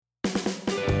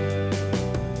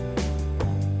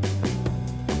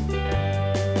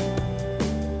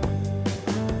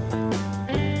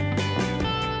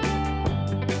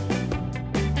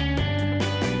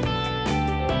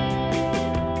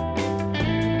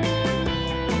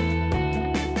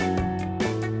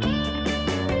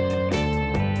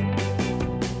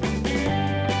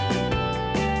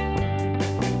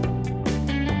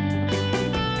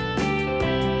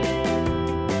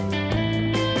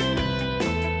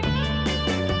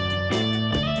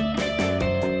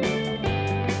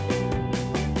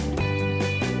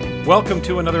Welcome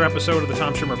to another episode of the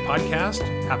Tom Schimmer Podcast.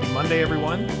 Happy Monday,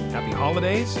 everyone. Happy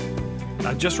holidays.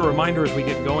 Just a reminder as we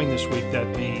get going this week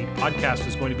that the podcast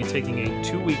is going to be taking a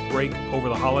 2-week break over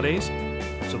the holidays.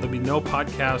 So there'll be no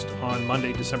podcast on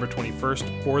Monday, December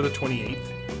 21st or the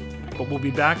 28th. But we'll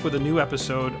be back with a new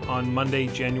episode on Monday,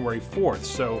 January 4th.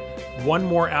 So one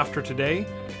more after today,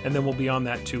 and then we'll be on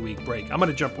that 2-week break. I'm going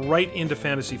to jump right into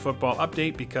fantasy football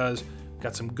update because I've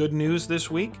got some good news this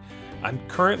week. I'm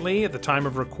currently, at the time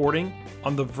of recording,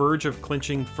 on the verge of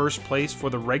clinching first place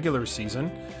for the regular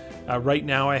season. Right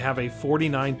now, I have a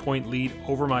 49-point lead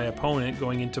over my opponent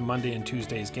going into Monday and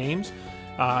Tuesday's games.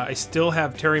 I still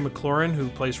have Terry McLaurin, who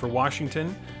plays for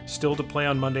Washington, still to play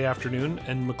on Monday afternoon,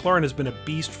 and McLaurin has been a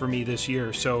beast for me this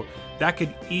year, so that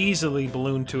could easily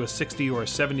balloon to a 60 or a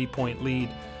 70-point lead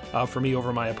for me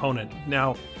over my opponent.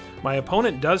 Now, my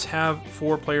opponent does have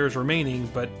 4 players remaining,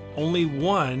 but only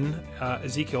one,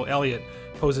 Ezekiel Elliott,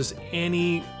 poses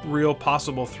any real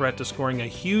possible threat to scoring a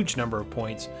huge number of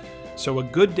points. So a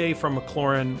good day from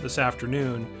McLaurin this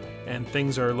afternoon, and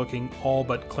things are looking all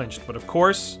but clinched. But of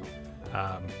course,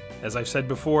 as I've said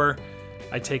before,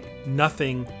 I take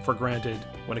nothing for granted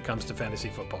when it comes to fantasy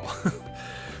football.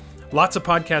 Lots of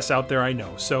podcasts out there, I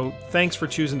know. So thanks for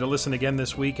choosing to listen again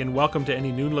this week, and welcome to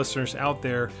any new listeners out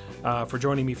there for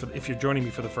joining me if you're joining me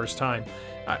for the first time.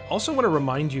 I also want to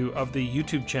remind you of the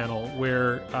YouTube channel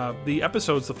where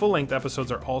the full-length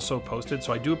episodes are also posted.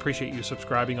 So I do appreciate you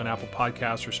subscribing on Apple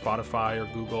Podcasts or Spotify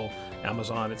or Google,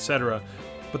 Amazon, etc.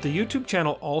 But the YouTube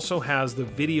channel also has the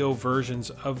video versions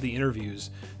of the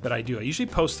interviews that I do. I usually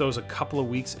post those a couple of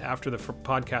weeks after the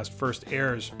podcast first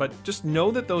airs, but just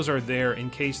know that those are there in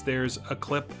case there's a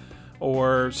clip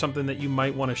or something that you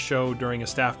might want to show during a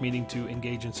staff meeting to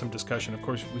engage in some discussion. Of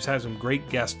course, we've had some great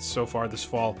guests so far this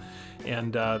fall,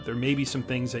 and there may be some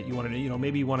things that you want to,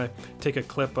 maybe you want to take a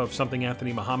clip of something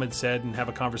Anthony Muhammad said and have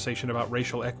a conversation about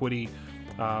racial equity,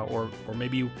 or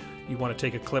maybe you want to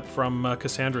take a clip from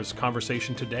Cassandra's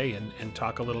conversation today and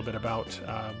talk a little bit about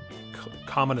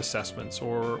common assessments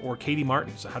or Katie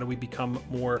Martin's. How do we become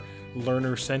more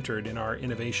learner-centered in our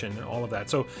innovation and all of that?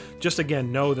 So just again,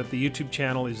 know that the YouTube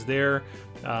channel is there.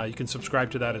 You can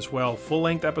subscribe to that as well.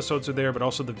 Full-length episodes are there, but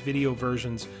also the video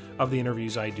versions of the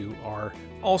interviews I do are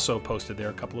also posted there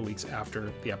a couple of weeks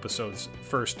after the episodes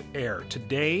first air.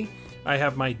 Today, I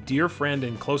have my dear friend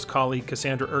and close colleague,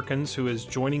 Cassandra Erkins, who is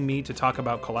joining me to talk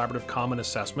about collaborative common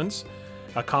assessments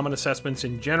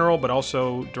in general, but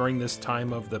also during this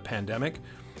time of the pandemic.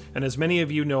 And as many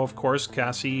of you know, of course,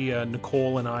 Cassie,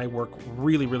 Nicole, and I work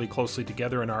really, really closely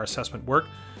together in our assessment work.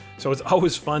 So it's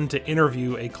always fun to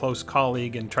interview a close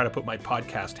colleague and try to put my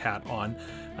podcast hat on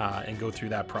and go through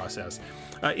that process.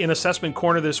 In Assessment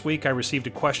Corner this week, I received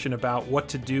a question about what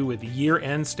to do with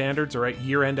year-end standards or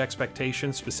year-end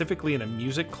expectations, specifically in a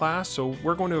music class. So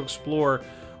we're going to explore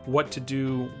what to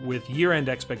do with year-end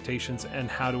expectations and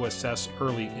how to assess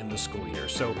early in the school year.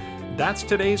 So that's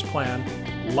today's plan.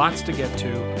 Lots to get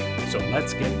to. So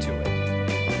let's get to it.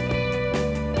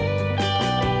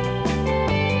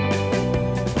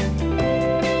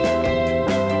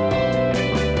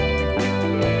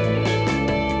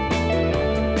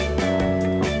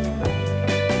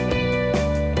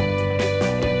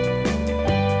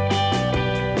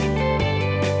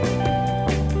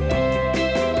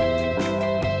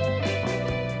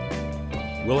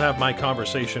 We'll have my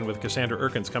conversation with Cassandra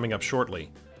Erkins coming up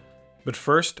shortly. But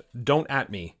first, don't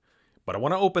at me. But I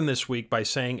want to open this week by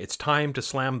saying it's time to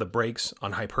slam the brakes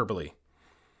on hyperbole.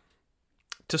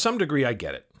 To some degree, I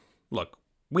get it. Look,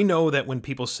 we know that when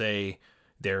people say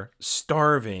they're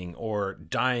starving or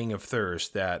dying of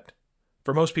thirst, that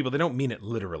for most people, they don't mean it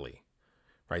literally,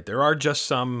 right? There are just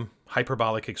some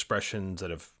hyperbolic expressions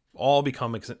that have all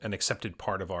become an accepted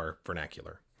part of our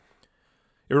vernacular.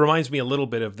 It reminds me a little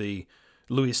bit of the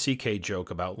Louis C.K. joke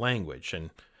about language, and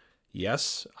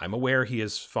yes, I'm aware he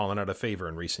has fallen out of favor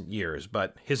in recent years,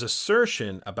 but his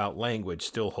assertion about language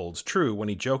still holds true when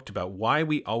he joked about why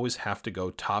we always have to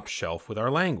go top shelf with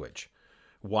our language.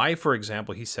 Why, for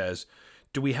example, he says,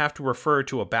 do we have to refer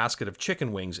to a basket of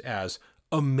chicken wings as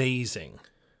amazing?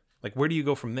 Like, where do you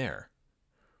go from there?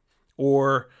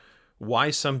 Or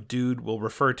why some dude will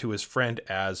refer to his friend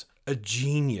as a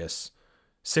genius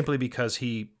simply because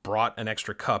he brought an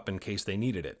extra cup in case they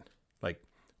needed it. Like,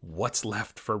 what's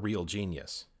left for real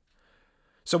genius?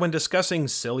 So when discussing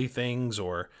silly things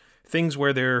or things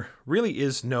where there really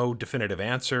is no definitive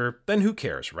answer, then who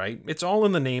cares, right? It's all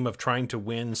in the name of trying to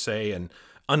win, say, an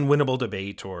unwinnable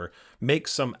debate or make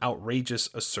some outrageous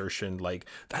assertion like,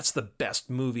 that's the best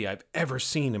movie I've ever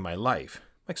seen in my life.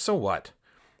 Like, so what?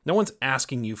 No one's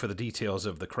asking you for the details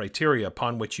of the criteria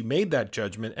upon which you made that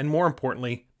judgment, and more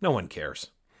importantly, no one cares.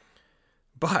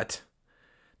 But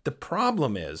the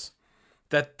problem is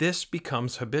that this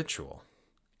becomes habitual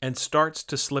and starts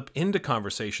to slip into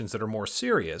conversations that are more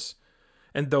serious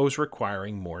and those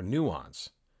requiring more nuance.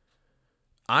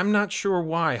 I'm not sure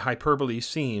why hyperbole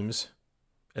seems,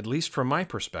 at least from my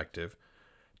perspective,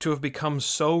 to have become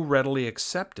so readily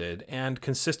accepted and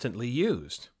consistently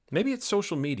used. Maybe it's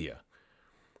social media.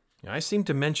 I seem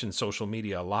to mention social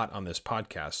media a lot on this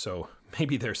podcast, so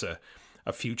maybe there's a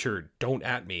future don't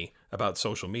at me about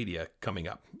social media coming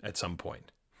up at some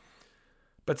point.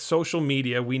 But social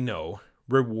media, we know,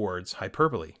 rewards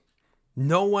hyperbole.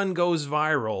 No one goes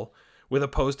viral with a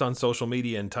post on social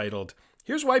media entitled,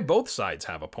 "Here's why both sides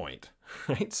have a point,"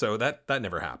 right? So that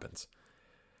never happens.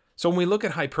 So when we look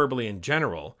at hyperbole in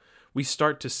general, we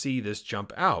start to see this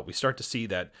jump out. We start to see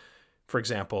that, for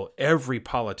example, every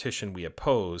politician we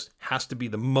oppose has to be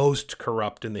the most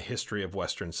corrupt in the history of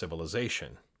Western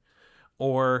civilization.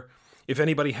 Or if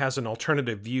anybody has an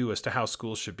alternative view as to how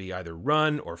schools should be either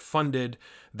run or funded,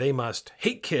 they must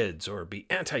hate kids or be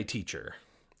anti-teacher.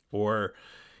 Or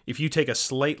if you take a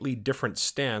slightly different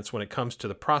stance when it comes to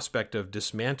the prospect of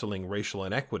dismantling racial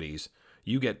inequities,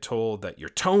 you get told that you're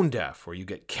tone deaf, or you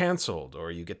get canceled,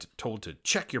 or you get told to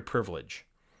check your privilege.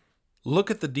 Look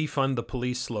at the defund the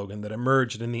police slogan that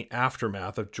emerged in the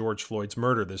aftermath of George Floyd's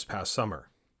murder this past summer.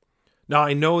 Now,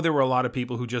 I know there were a lot of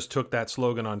people who just took that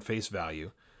slogan on face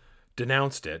value,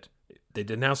 denounced it, they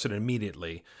denounced it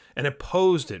immediately, and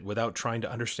opposed it without trying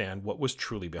to understand what was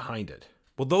truly behind it.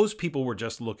 Well, those people were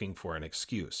just looking for an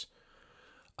excuse.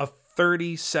 A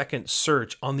 30-second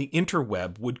search on the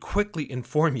interweb would quickly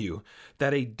inform you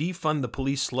that a defund the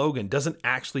police slogan doesn't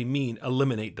actually mean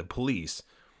eliminate the police,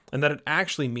 and that it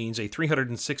actually means a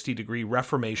 360-degree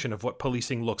reformation of what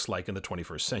policing looks like in the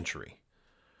 21st century.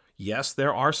 Yes,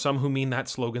 there are some who mean that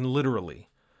slogan literally,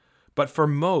 but for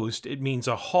most, it means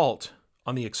a halt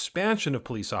on the expansion of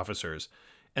police officers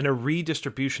and a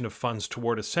redistribution of funds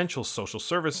toward essential social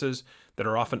services that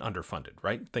are often underfunded,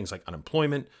 right? Things like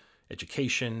unemployment,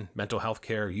 education, mental health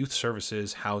care, youth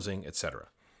services, housing, etc.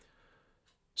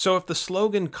 So if the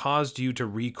slogan caused you to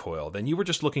recoil, then you were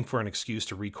just looking for an excuse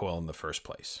to recoil in the first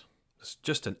place. It's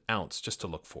just an ounce just to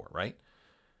look for, right?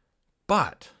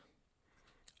 But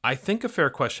I think a fair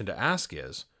question to ask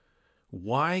is,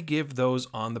 why give those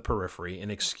on the periphery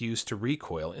an excuse to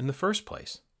recoil in the first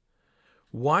place?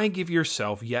 Why give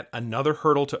yourself yet another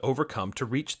hurdle to overcome to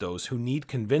reach those who need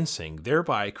convincing,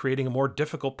 thereby creating a more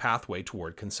difficult pathway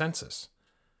toward consensus?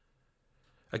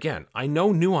 Again, I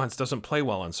know nuance doesn't play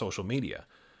well on social media,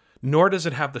 nor does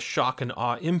it have the shock and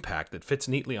awe impact that fits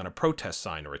neatly on a protest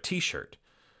sign or a t-shirt.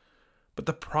 But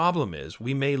the problem is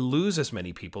we may lose as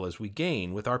many people as we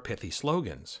gain with our pithy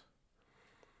slogans.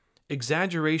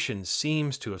 Exaggeration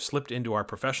seems to have slipped into our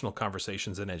professional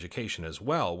conversations in education as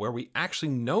well, where we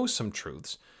actually know some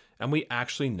truths and we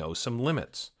actually know some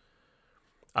limits.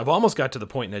 I've almost got to the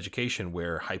point in education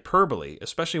where hyperbole,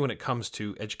 especially when it comes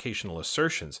to educational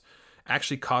assertions,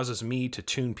 actually causes me to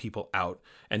tune people out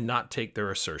and not take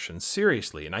their assertions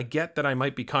seriously. And I get that I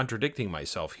might be contradicting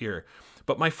myself here,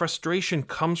 but my frustration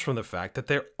comes from the fact that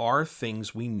there are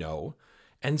things we know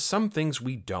and some things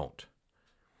we don't.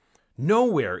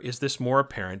 Nowhere is this more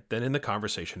apparent than in the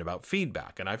conversation about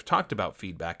feedback, and I've talked about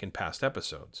feedback in past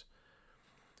episodes,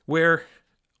 where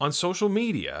on social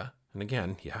media, and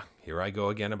again, here I go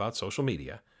again about social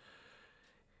media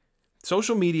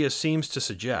seems to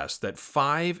suggest that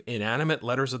 5 inanimate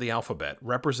letters of the alphabet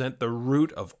represent the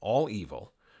root of all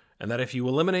evil, and that if you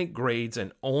eliminate grades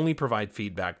and only provide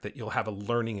feedback, that you'll have a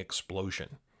learning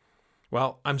explosion.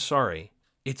 Well, I'm sorry,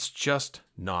 it's just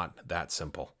not that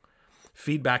simple.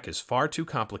 Feedback is far too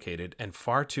complicated and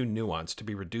far too nuanced to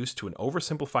be reduced to an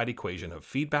oversimplified equation of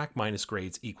feedback minus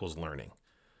grades equals learning.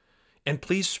 And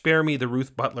please spare me the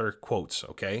Ruth Butler quotes,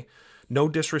 okay? No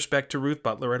disrespect to Ruth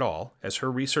Butler at all, as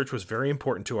her research was very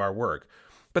important to our work,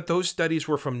 but those studies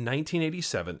were from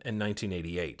 1987 and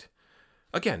 1988.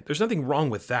 Again, there's nothing wrong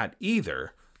with that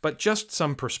either, but just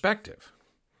some perspective.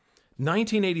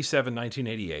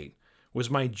 1987-1988 was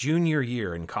my junior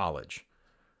year in college.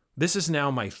 This is now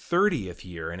my 30th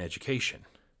year in education.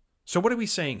 So what are we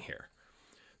saying here?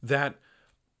 That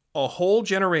a whole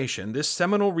generation, this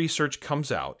seminal research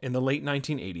comes out in the late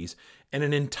 1980s, and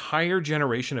an entire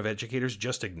generation of educators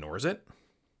just ignores it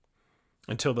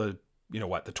until the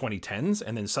 2010s,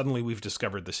 and then suddenly we've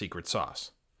discovered the secret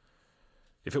sauce.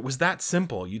 If it was that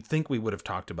simple, you'd think we would have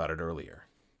talked about it earlier.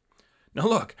 Now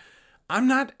look, I'm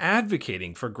not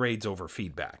advocating for grades over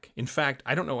feedback. In fact,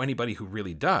 I don't know anybody who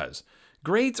really does.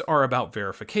 Grades are about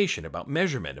verification, about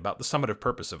measurement, about the summative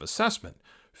purpose of assessment.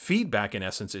 Feedback, in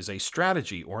essence, is a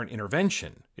strategy or an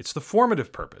intervention. It's the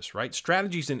formative purpose, right?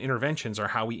 Strategies and interventions are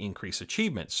how we increase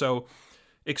achievement. So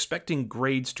expecting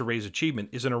grades to raise achievement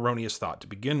is an erroneous thought to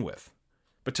begin with.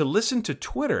 But to listen to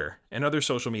Twitter and other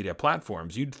social media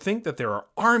platforms, you'd think that there are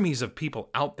armies of people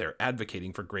out there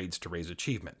advocating for grades to raise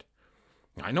achievement.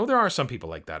 I know there are some people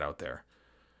like that out there,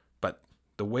 but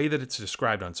the way that it's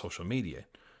described on social media,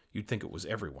 you'd think it was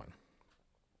everyone.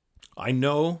 I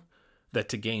know that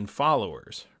to gain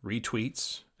followers,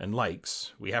 retweets, and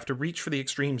likes, we have to reach for the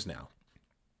extremes now.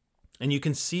 And you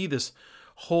can see this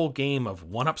whole game of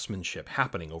one-upsmanship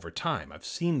happening over time. I've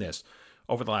seen this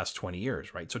over the last 20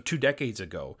 years, right? So 2 decades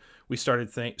ago, we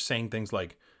started saying things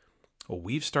like, well,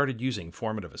 we've started using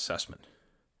formative assessment.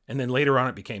 And then later on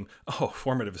it became,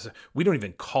 we don't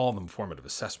even call them formative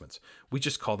assessments. We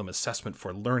just call them assessment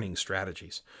for learning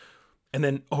strategies. And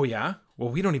then,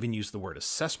 we don't even use the word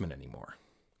assessment anymore.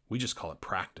 We just call it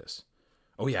practice.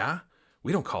 Oh yeah?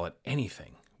 We don't call it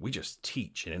anything. We just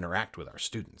teach and interact with our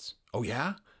students. Oh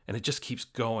yeah? And it just keeps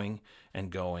going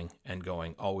and going and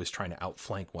going, always trying to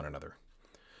outflank one another.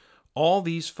 All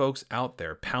these folks out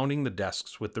there pounding the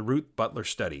desks with the Ruth Butler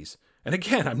studies, and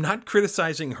again, I'm not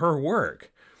criticizing her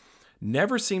work,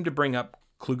 never seem to bring up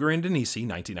Kluger and Denisi,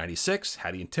 1996,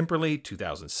 Hattie and Timperley,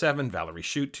 2007, Valerie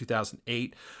Shute,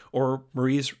 2008, or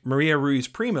Maria Ruiz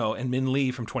Primo and Min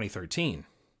Lee from 2013,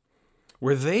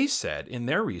 where they said in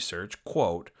their research,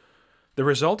 quote, "The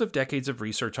result of decades of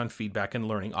research on feedback and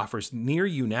learning offers near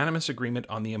unanimous agreement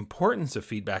on the importance of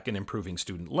feedback in improving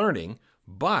student learning,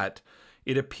 but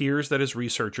it appears that as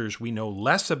researchers we know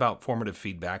less about formative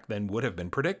feedback than would have been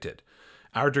predicted.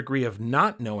 Our degree of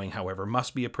not knowing, however,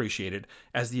 must be appreciated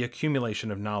as the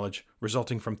accumulation of knowledge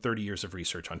resulting from 30 years of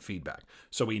research on feedback."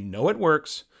 So we know it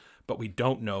works, but we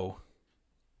don't know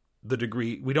the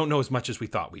degree, we don't know as much as we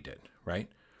thought we did, right?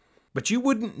 But you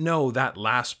wouldn't know that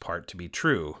last part to be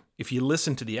true if you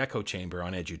listened to the echo chamber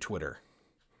on EduTwitter.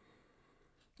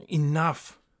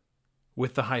 Enough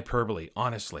with the hyperbole,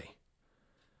 honestly.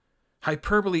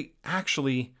 Hyperbole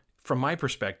actually, from my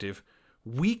perspective,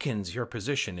 weakens your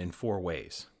position in 4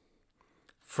 ways.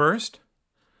 First,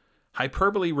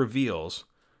 hyperbole reveals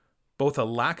both a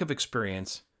lack of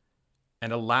experience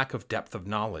and a lack of depth of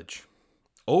knowledge.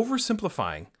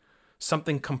 Oversimplifying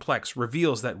something complex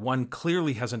reveals that one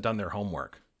clearly hasn't done their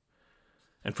homework.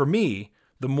 And for me,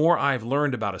 the more I've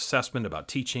learned about assessment, about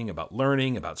teaching, about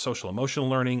learning, about social emotional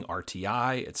learning,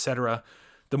 RTI, etc.,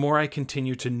 the more I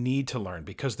continue to need to learn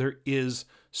because there is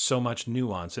so much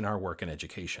nuance in our work in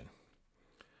education.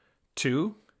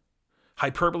 2,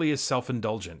 hyperbole is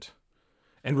self-indulgent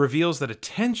and reveals that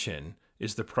attention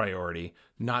is the priority,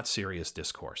 not serious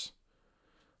discourse.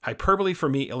 Hyperbole for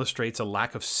me illustrates a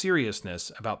lack of seriousness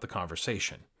about the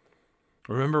conversation.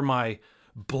 Remember my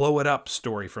blow it up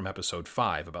story from episode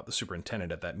 5 about the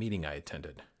superintendent at that meeting I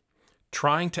attended.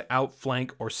 Trying to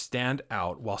outflank or stand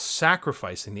out while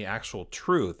sacrificing the actual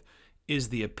truth is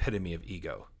the epitome of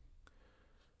ego.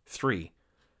 3,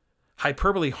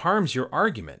 hyperbole harms your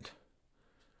argument.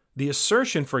 The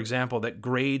assertion, for example, that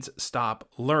grades stop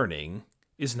learning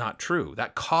is not true.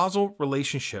 That causal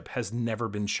relationship has never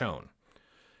been shown.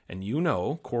 And you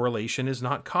know, correlation is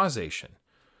not causation.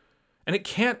 And it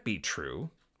can't be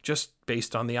true just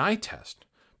based on the eye test,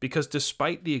 because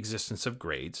despite the existence of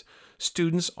grades,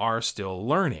 students are still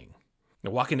learning.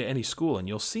 Now, walk into any school and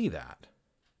you'll see that.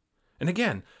 And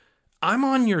again, I'm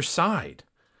on your side.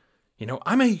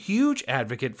 I'm a huge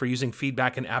advocate for using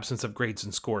feedback in absence of grades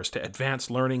and scores to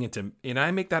advance learning and I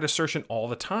make that assertion all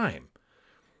the time.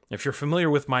 If you're familiar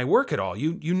with my work at all,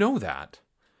 you know that.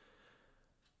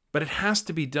 But it has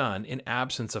to be done in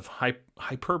absence of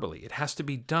hyperbole. It has to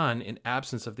be done in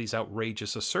absence of these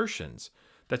outrageous assertions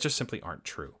that just simply aren't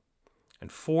true.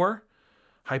 And 4,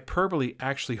 hyperbole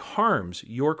actually harms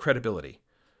your credibility.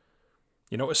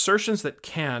 Assertions that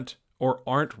can't or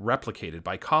aren't replicated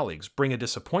by colleagues bring a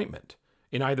disappointment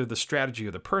in either the strategy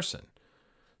or the person.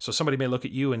 So somebody may look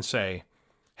at you and say,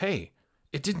 hey,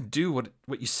 it didn't do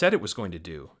what you said it was going to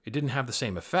do. It didn't have the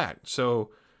same effect.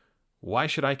 So why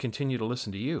should I continue to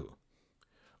listen to you?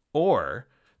 Or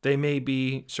they may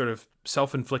be sort of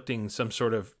self-inflicting some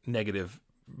sort of negative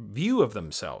view of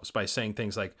themselves by saying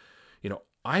things like,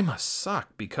 I must suck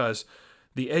because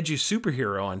the edu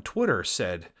superhero on Twitter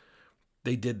said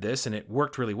they did this and it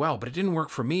worked really well, but it didn't work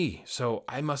for me, so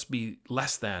I must be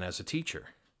less than as a teacher.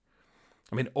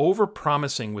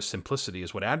 Over-promising with simplicity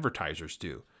is what advertisers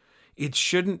do. It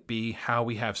shouldn't be how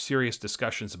we have serious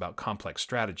discussions about complex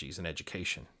strategies in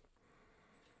education.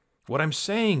 What I'm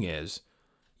saying is,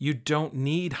 you don't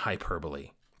need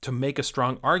hyperbole to make a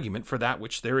strong argument for that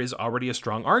which there is already a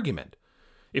strong argument.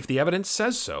 If the evidence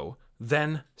says so,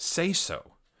 then say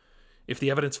so. If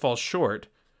the evidence falls short,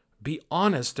 be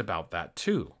honest about that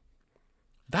too.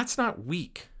 That's not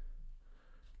weak.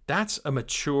 That's a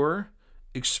mature,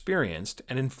 experienced,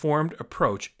 and informed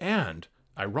approach, and,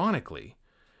 ironically,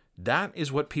 that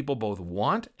is what people both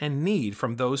want and need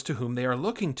from those to whom they are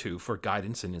looking to for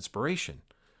guidance and inspiration.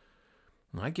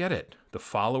 I get it. The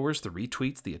followers, the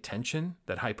retweets, the attention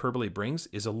that hyperbole brings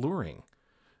is alluring.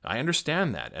 I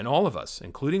understand that, and all of us,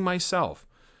 including myself,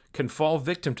 can fall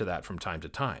victim to that from time to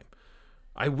time.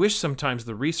 I wish sometimes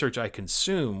the research I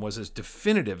consume was as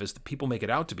definitive as the people make it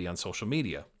out to be on social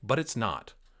media, but it's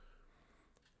not.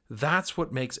 That's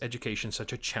what makes education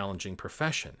such a challenging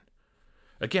profession.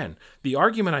 Again, the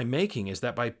argument I'm making is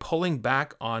that by pulling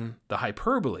back on the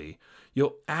hyperbole,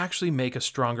 you'll actually make a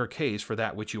stronger case for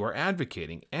that which you are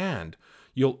advocating, and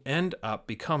you'll end up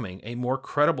becoming a more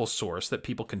credible source that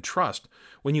people can trust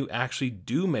when you actually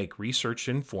do make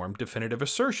research-informed definitive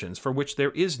assertions for which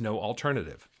there is no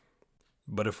alternative.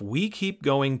 But if we keep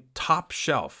going top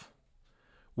shelf,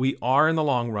 we are in the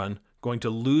long run going to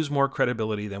lose more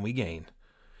credibility than we gain,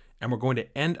 and we're going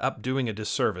to end up doing a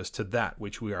disservice to that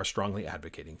which we are strongly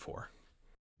advocating for.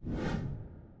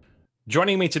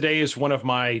 Joining me today is one of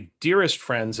my dearest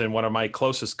friends and one of my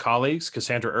closest colleagues,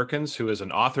 Cassandra Erkins, who is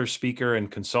an author, speaker, and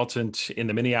consultant in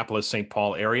the Minneapolis-St.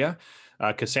 Paul area.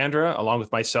 Cassandra, along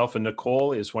with myself and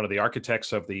Nicole, is one of the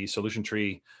architects of the Solution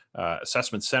Tree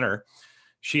Assessment Center.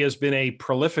 She has been a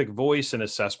prolific voice in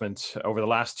assessment over the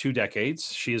last 2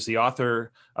 decades. She is the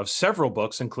author of several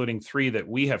books, including 3 that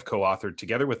we have co-authored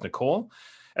together with Nicole,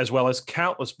 as well as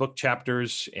countless book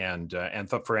chapters and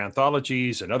for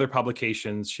anthologies and other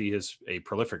publications. She is a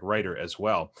prolific writer as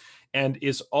well, and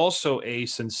is also a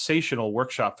sensational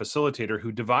workshop facilitator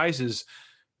who devises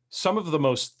some of the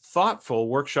most thoughtful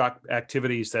workshop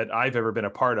activities that I've ever been a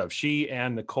part of. She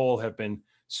and Nicole have been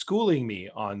schooling me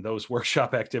on those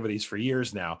workshop activities for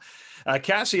years now.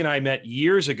 Cassie and I met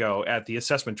years ago at the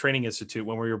Assessment Training Institute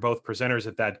when we were both presenters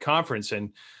at that conference.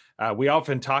 And we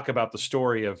often talk about the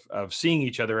story of seeing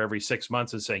each other every 6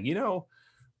 months and saying,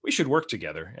 we should work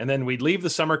together. And then we'd leave the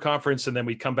summer conference and then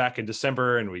we'd come back in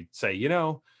December and we'd say,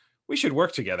 we should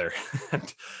work together.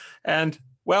 and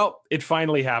well, it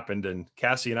finally happened. And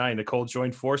Cassie and I, Nicole,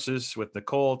 joined forces with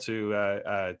Nicole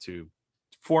to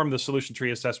form the Solution Tree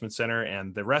Assessment Center,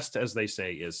 and the rest, as they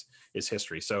say, is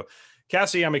history. So,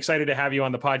 Cassie, I'm excited to have you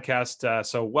on the podcast.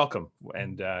 So welcome,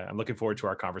 and I'm looking forward to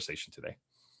our conversation today.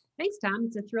 Thanks, Tom.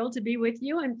 It's a thrill to be with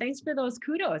you, and thanks for those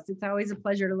kudos. It's always a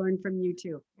pleasure to learn from you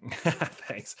too.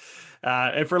 Thanks.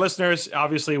 And for listeners,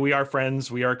 obviously we are friends,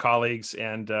 we are colleagues,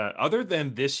 and other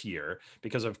than this year,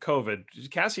 because of COVID,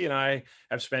 Cassie and I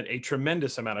have spent a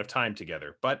tremendous amount of time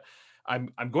together. But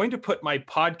I'm going to put my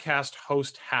podcast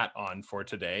host hat on for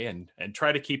today and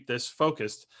try to keep this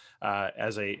focused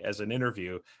as an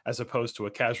interview, as opposed to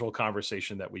a casual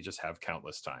conversation that we just have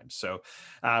countless times. So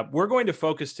we're going to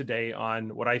focus today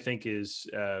on what I think is,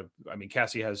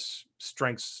 Cassie has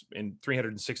strengths in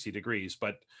 360 degrees,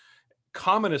 but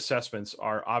common assessments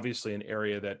are obviously an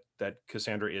area that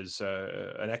Cassandra is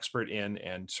an expert in,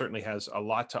 and certainly has a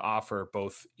lot to offer,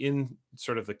 both in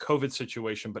sort of the COVID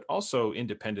situation, but also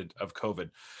independent of COVID.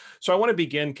 So I want to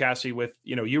begin, Cassie, with,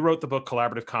 you wrote the book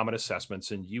Collaborative Common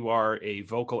Assessments, and you are a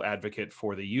vocal advocate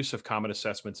for the use of common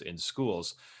assessments in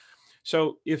schools.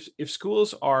 So if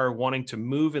schools are wanting to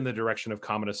move in the direction of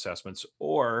common assessments,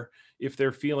 or if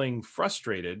they're feeling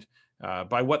frustrated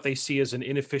by what they see as an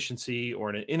inefficiency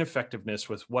or an ineffectiveness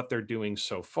with what they're doing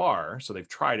so far. So they've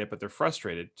tried it, but they're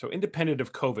frustrated. So independent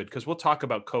of COVID, because we'll talk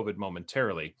about COVID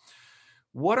momentarily,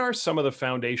 what are some of the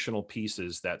foundational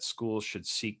pieces that schools should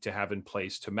seek to have in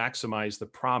place to maximize the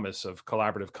promise of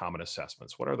collaborative common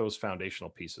assessments? What are those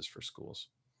foundational pieces for schools?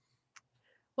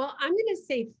 Well, I'm going to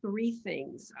say 3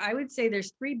 things. I would say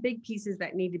there's 3 big pieces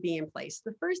that need to be in place.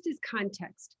 The first is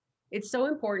context. It's so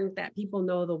important that people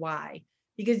know the why,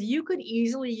 because you could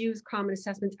easily use common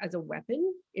assessments as a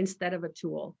weapon instead of a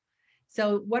tool.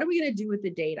 So what are we going to do with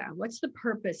the data? What's the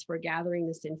purpose for gathering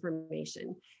this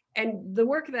information? And the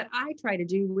work that I try to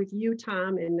do with you,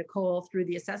 Tom, and Nicole through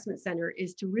the Assessment Center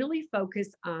is to really focus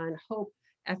on hope,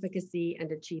 efficacy,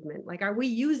 and achievement. Like, are we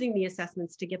using the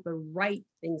assessments to get the right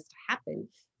things to happen,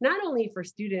 not only for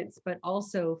students, but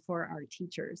also for our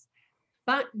teachers?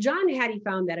 But John Hattie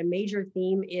found that a major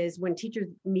theme is when teachers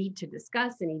meet to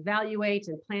discuss and evaluate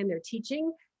and plan their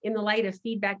teaching in the light of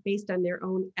feedback based on their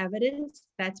own evidence,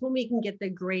 that's when we can get the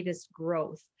greatest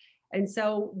growth. And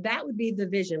so that would be the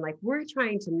vision. Like, we're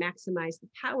trying to maximize the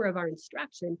power of our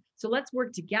instruction. So let's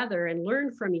work together and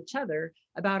learn from each other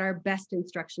about our best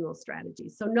instructional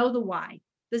strategies. So know the why.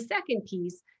 The second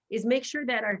piece is make sure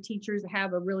that our teachers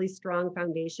have a really strong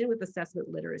foundation with assessment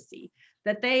literacy,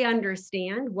 that they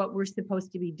understand what we're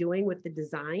supposed to be doing with the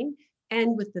design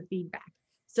and with the feedback,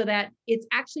 so that it's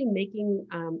actually making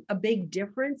a big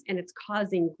difference and it's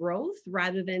causing growth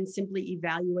rather than simply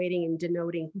evaluating and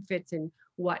denoting who fits in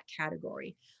what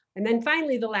category. And then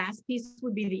finally, the last piece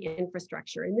would be the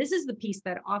infrastructure. And this is the piece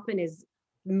that often is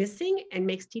missing and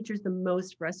makes teachers the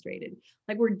most frustrated.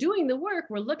 Like, we're doing the work,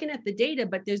 we're looking at the data,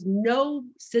 but there's no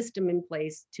system in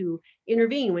place to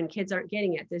intervene when kids aren't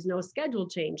getting it. There's no schedule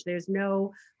change. There's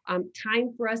no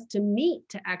time for us to meet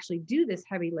to actually do this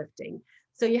heavy lifting.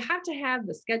 So you have to have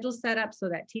the schedule set up so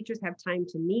that teachers have time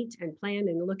to meet and plan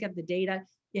and look at the data.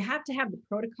 You have to have the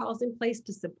protocols in place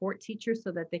to support teachers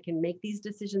so that they can make these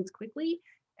decisions quickly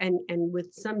and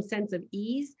with some sense of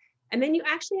ease. And then you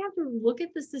actually have to look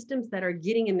at the systems that are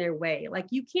getting in their way. Like,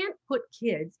 you can't put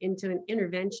kids into an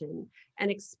intervention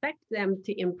and expect them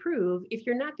to improve if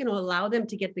you're not going to allow them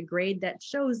to get the grade that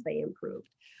shows they improved.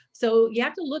 So you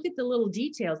have to look at the little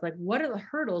details, like, what are the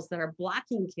hurdles that are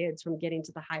blocking kids from getting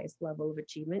to the highest level of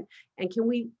achievement? And can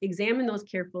we examine those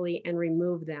carefully and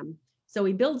remove them? So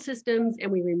we build systems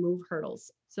and we remove hurdles.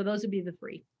 So those would be the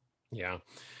three. Yeah.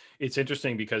 It's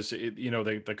interesting because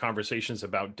the conversations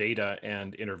about data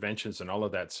and interventions and all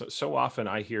of that. So often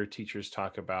I hear teachers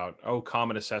talk about, oh,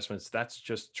 common assessments. That's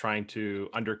just trying to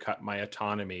undercut my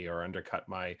autonomy or undercut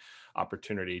my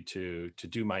opportunity to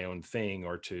do my own thing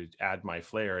or to add my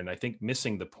flair. And I think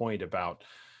missing the point about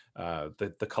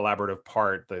the collaborative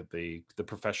part, the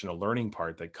professional learning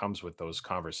part that comes with those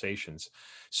conversations.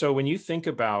 So when you think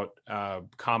about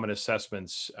common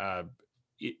assessments,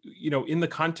 in the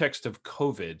context of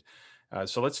COVID.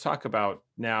 So let's talk about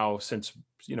now, since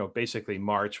basically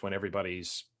March, when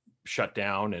everybody's shut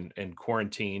down and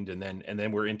quarantined, and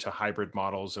then we're into hybrid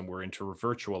models and we're into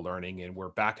virtual learning and we're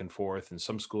back and forth, and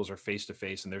some schools are face to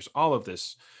face, and there's all of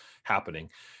this happening.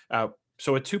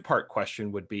 So a two-part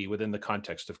question would be within the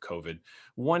context of COVID.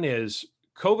 One is,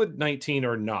 COVID-19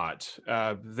 or not,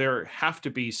 there have to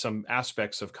be some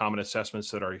aspects of common assessments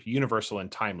that are universal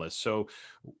and timeless. So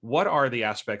what are the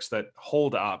aspects that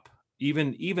hold up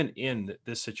even in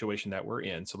this situation that we're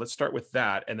in? So let's start with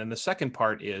that. And then the second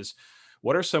part is,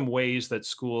 what are some ways that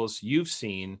schools you've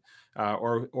seen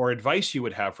or advice you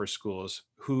would have for schools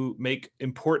who make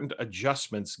important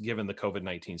adjustments given the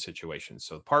COVID-19 situation?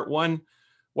 So part one,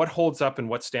 what holds up and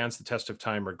what stands the test of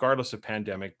time regardless of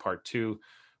pandemic? Part two,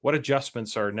 what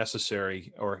adjustments are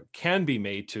necessary or can be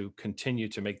made to continue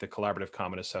to make the collaborative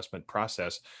common assessment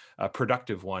process a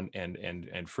productive one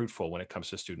and fruitful when it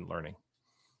comes to student learning?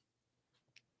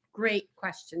 Great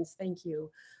questions. Thank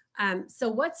you. So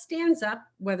what stands up,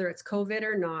 whether it's COVID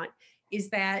or not, is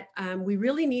that we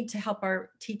really need to help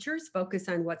our teachers focus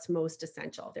on what's most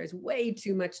essential. There's way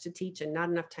too much to teach and not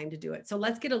enough time to do it. So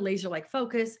let's get a laser-like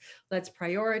focus. Let's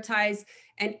prioritize.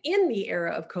 And in the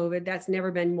era of COVID, that's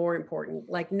never been more important.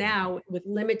 Like, now, with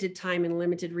limited time and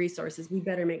limited resources, we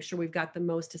better make sure we've got the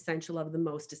most essential of the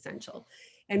most essential.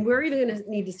 And we're even going to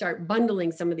need to start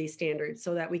bundling some of these standards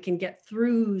so that we can get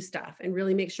through stuff and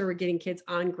really make sure we're getting kids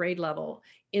on grade level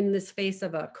in this face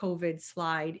of a COVID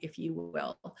slide, if you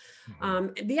will.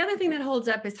 The other thing that holds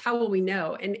up is, how will we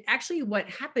know? And actually what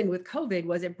happened with COVID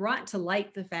was it brought to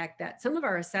light the fact that some of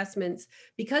our assessments,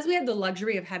 because we had the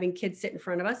luxury of having kids sit in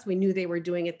front of us, we knew they were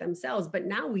doing it themselves, but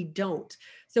now we don't.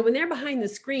 So when they're behind the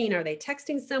screen, are they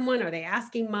texting someone? Are they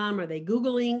asking mom? Are they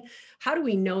Googling? How do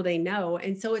we know they know?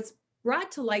 And so it's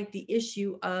brought to light the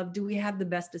issue of, do we have the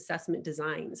best assessment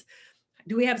designs?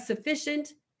 Do we have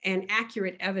sufficient and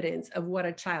accurate evidence of what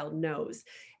a child knows?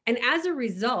 And as a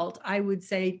result, I would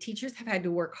say teachers have had to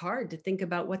work hard to think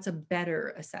about what's a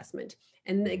better assessment.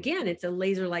 And again, it's a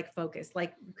laser-like focus.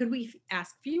 Like, could we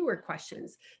ask fewer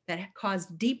questions that cause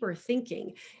deeper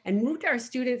thinking and moved our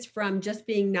students from just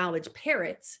being knowledge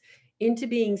parrots into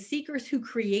being seekers who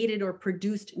created or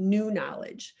produced new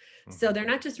knowledge? So they're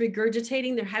not just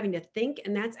regurgitating, they're having to think.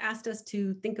 And that's asked us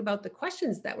to think about the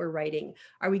questions that we're writing.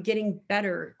 Are we getting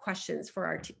better questions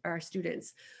for our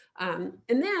students? And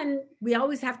then we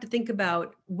always have to think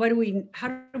about, how do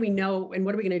we know, and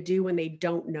what are we going to do when they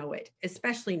don't know it,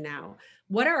 especially now?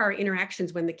 What are our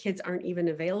interactions when the kids aren't even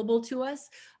available to us?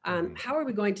 How are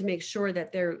we going to make sure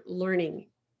that they're learning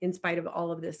in spite of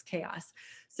all of this chaos?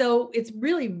 So it's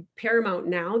really paramount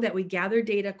now that we gather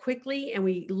data quickly and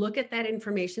we look at that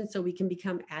information so we can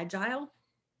become agile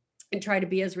and try to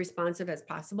be as responsive as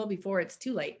possible before it's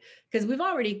too late. Because we've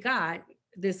already got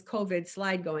this COVID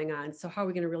slide going on. So how are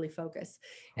we going to really focus?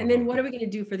 And then what are we going to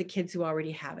do for the kids who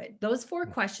already have it? Those 4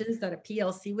 questions that a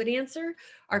PLC would answer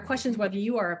are questions whether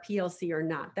you are a PLC or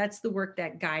not. That's the work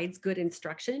that guides good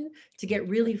instruction to get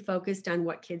really focused on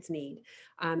what kids need.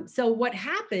 So what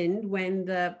happened when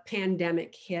the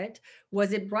pandemic hit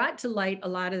was it brought to light a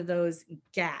lot of those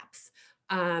gaps.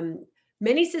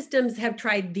 Many systems have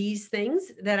tried these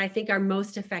things that I think are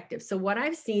most effective. So what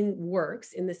I've seen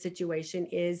works in this situation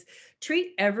is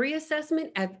treat every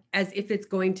assessment as if it's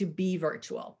going to be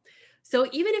virtual. So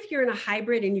even if you're in a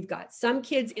hybrid and you've got some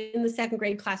kids in the 2nd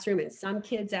grade classroom and some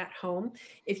kids at home,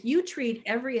 if you treat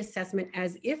every assessment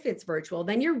as if it's virtual,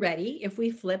 then you're ready if we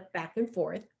flip back and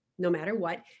forth, no matter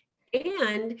what.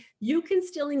 And you can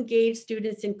still engage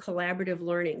students in collaborative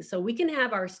learning. So we can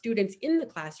have our students in the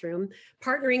classroom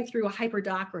partnering through a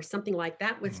HyperDoc or something like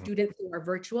that with students who are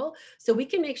virtual. So we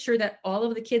can make sure that all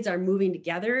of the kids are moving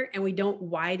together and we don't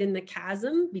widen the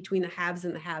chasm between the haves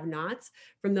and the have-nots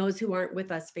from those who aren't with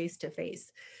us face to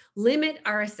face. Limit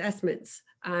our assessments,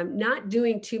 not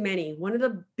doing too many. One of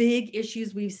the big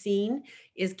issues we've seen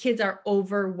is kids are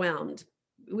overwhelmed.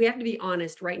 We have to be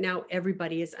honest, right now,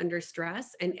 everybody is under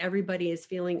stress and everybody is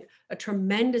feeling a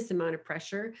tremendous amount of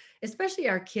pressure, especially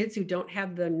our kids who don't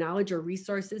have the knowledge or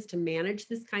resources to manage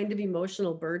this kind of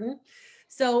emotional burden.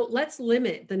 So let's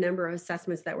limit the number of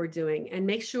assessments that we're doing and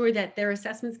make sure that they're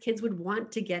assessments kids would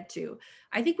want to get to.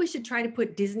 I think we should try to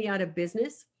put Disney out of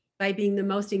business by being the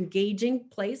most engaging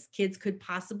place kids could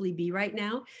possibly be right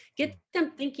now. Get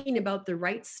them thinking about the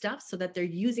right stuff so that they're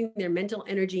using their mental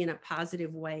energy in a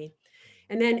positive way.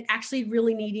 And then actually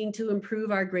really needing to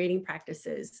improve our grading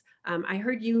practices. I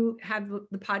heard you have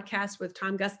the podcast with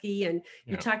Tom Guskey, and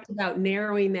you talked about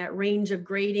narrowing that range of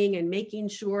grading and making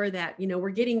sure that, you know,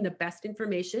 we're getting the best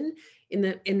information in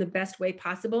the best way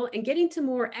possible and getting to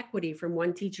more equity from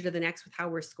one teacher to the next with how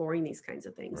we're scoring these kinds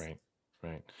of things.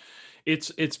 Right.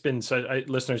 It's been so,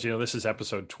 listeners, you know, this is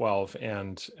episode 12,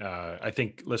 and I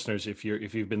think listeners, if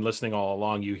you've been listening all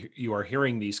along, you are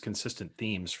hearing these consistent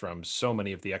themes from so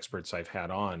many of the experts I've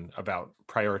had on about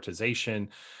prioritization,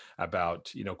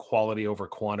 about, you know, quality over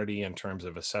quantity in terms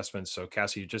of assessments. So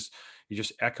Cassie, you're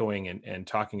just echoing and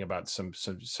talking about some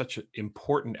such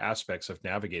important aspects of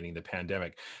navigating the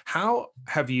pandemic. How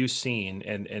have you seen,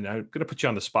 and I'm going to put you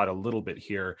on the spot a little bit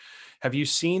here, have you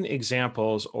seen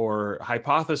examples or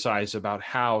hypothesize about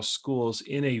how schools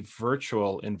in a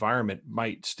virtual environment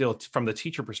might still, from the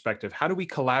teacher perspective, how do we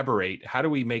collaborate? How do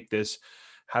we make this,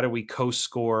 how do we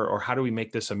co-score, or how do we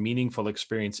make this a meaningful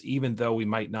experience, even though we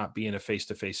might not be in a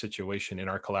face-to-face situation in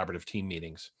our collaborative team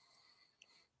meetings?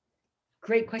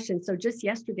 Great question. So just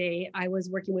yesterday, I was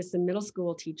working with some middle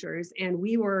school teachers, and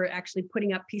we were actually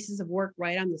putting up pieces of work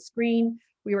right on the screen.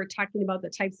 We were talking about the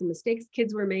types of mistakes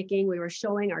kids were making. We were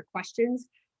showing our questions.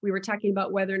 We were talking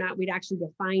about whether or not we'd actually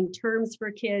define terms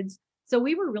for kids. So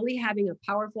we were really having a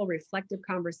powerful, reflective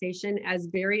conversation as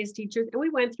various teachers, and we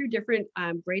went through different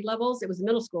grade levels. It was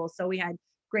middle school, so we had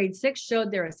grade 6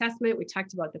 showed their assessment. We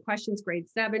talked about the questions. Grade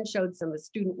 7 showed some of the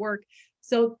student work.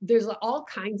 So there's all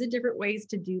kinds of different ways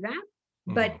to do that.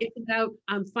 But it's about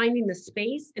finding the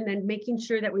space and then making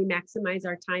sure that we maximize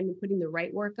our time and putting the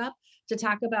right work up to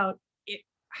talk about it.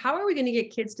 How are we going to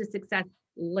get kids to success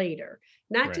later?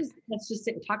 Not just let's just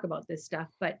sit and talk about this stuff,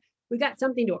 but we got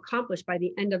something to accomplish by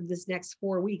the end of this next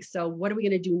 4 weeks. So what are we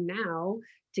going to do now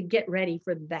to get ready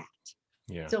for that?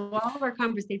 Yeah. So all of our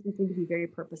conversations need to be very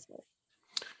purposeful.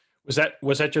 Was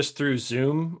that just through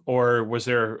Zoom, or was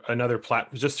there another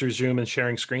platform? Just through Zoom and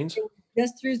sharing screens?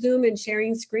 Just through Zoom and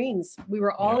sharing screens. We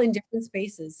were all in different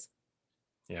spaces.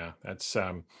 Yeah, that's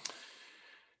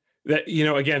that, you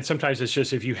know, again, sometimes it's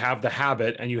just if you have the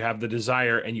habit and you have the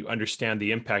desire and you understand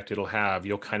the impact it'll have,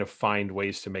 you'll kind of find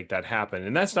ways to make that happen.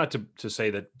 And that's not to say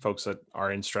that folks that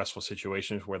are in stressful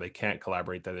situations where they can't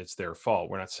collaborate, that it's their fault.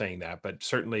 We're not saying that, but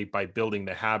certainly by building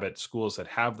the habit, schools that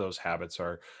have those habits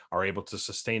are able to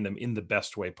sustain them in the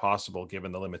best way possible,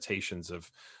 given the limitations of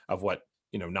what,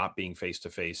 you know, not being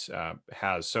face-to-face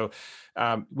has. So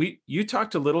you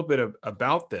talked a little bit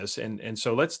about this. And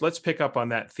so let's pick up on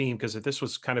that theme, because this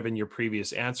was kind of in your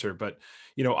previous answer, but,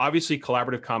 you know, obviously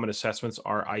collaborative common assessments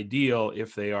are ideal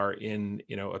if they are in,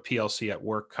 you know, a PLC at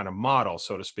work kind of model,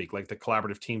 so to speak. Like the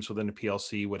collaborative teams within a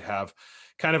PLC would have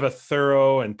kind of a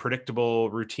thorough and predictable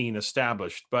routine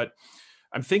established. But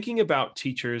I'm thinking about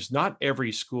teachers. Not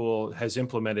every school has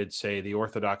implemented, say, the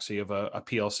orthodoxy of a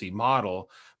PLC model,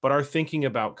 but are thinking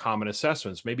about common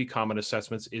assessments. Maybe common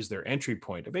assessments is their entry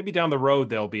point. Maybe down the road,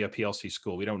 there'll be a PLC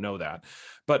school. We don't know that.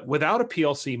 But without a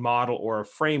PLC model or a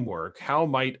framework, how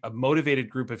might a motivated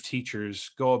group of teachers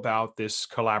go about this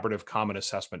collaborative common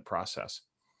assessment process?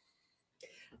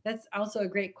 That's also a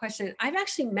great question. I've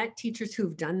actually met teachers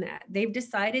who've done that. They've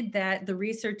decided that the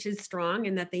research is strong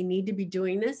and that they need to be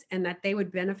doing this and that they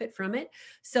would benefit from it.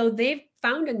 So they've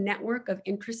found a network of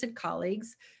interested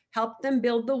colleagues, help them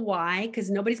build the why, because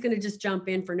nobody's going to just jump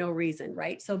in for no reason,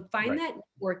 right? So find Right. that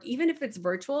network, even if it's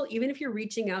virtual, even if you're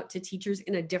reaching out to teachers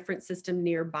in a different system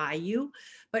nearby you,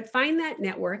 but find that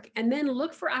network and then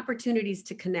look for opportunities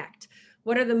to connect.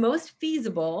 What are the most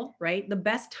feasible, right? The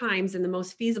best times and the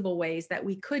most feasible ways that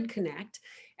we could connect,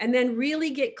 and then really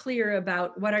get clear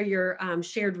about what are your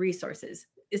shared resources,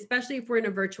 especially if we're in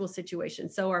a virtual situation.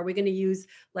 So are we going to use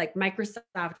like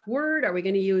Microsoft Word? Are we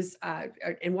going to use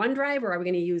in OneDrive, or are we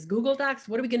going to use Google Docs?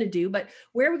 What are we going to do? But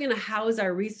where are we going to house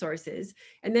our resources?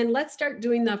 And then let's start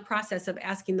doing the process of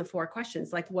asking the 4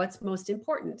 questions, like what's most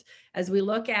important? As we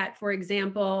look at, for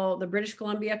example, the British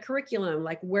Columbia curriculum,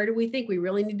 like where do we think we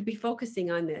really need to be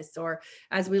focusing on this? Or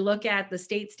as we look at the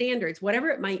state standards, whatever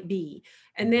it might be.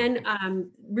 And then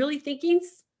really thinking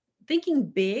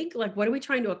big, like what are we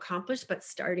trying to accomplish, but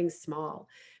starting small.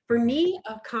 For me,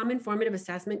 a common formative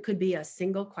assessment could be a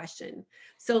single question.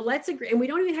 So let's agree, and we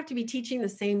don't even have to be teaching the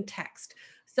same text.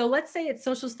 So let's say it's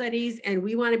social studies and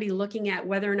we want to be looking at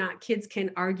whether or not kids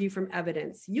can argue from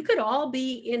evidence. You could all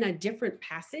be in a different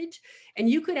passage and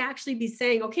you could actually be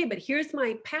saying, okay, but here's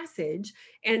my passage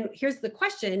and here's the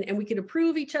question, and we could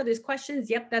approve each other's questions.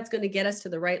 Yep, that's going to get us to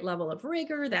the right level of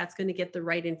rigor. That's going to get the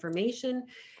right information.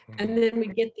 And then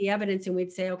we'd get the evidence and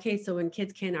we'd say, okay, so when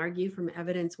kids can't argue from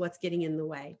evidence, what's getting in the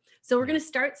way? So we're going to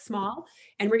start small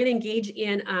and we're going to engage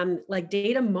in like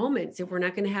data moments if we're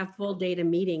not going to have full data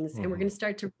meetings. And we're going to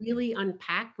start to really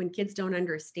unpack when kids don't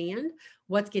understand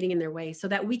what's getting in their way so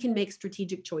that we can make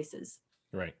strategic choices.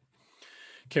 Right.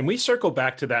 Can we circle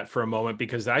back to that for a moment?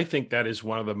 Because I think that is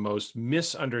one of the most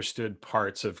misunderstood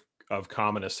parts of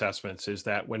common assessments, is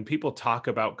that when people talk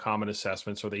about common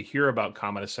assessments or they hear about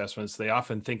common assessments, they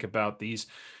often think about these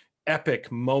epic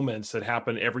moments that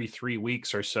happen every 3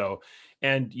 weeks or so.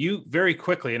 And you very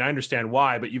quickly, and I understand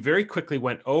why, but you very quickly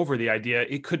went over the idea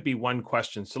it could be one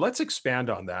question. So let's expand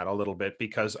on that a little bit,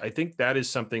 because I think that is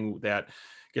something that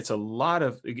gets a lot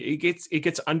of, it gets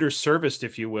underserviced,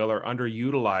 if you will, or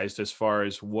underutilized as far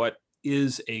as what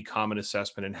is a common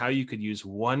assessment and how you could use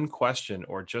one question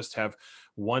or just have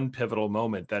one pivotal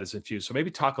moment that is infused. So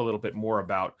maybe talk a little bit more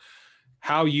about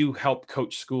how you help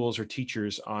coach schools or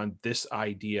teachers on this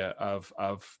idea of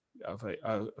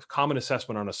a common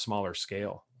assessment on a smaller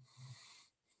scale.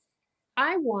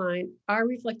 I want our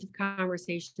reflective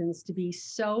conversations to be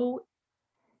so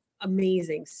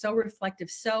amazing, so reflective,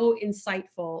 so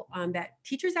insightful, that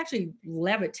teachers actually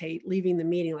levitate leaving the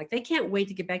meeting. Like they can't wait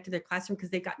to get back to their classroom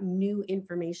because they've got new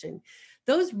information.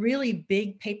 Those really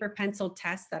big paper pencil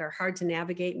tests that are hard to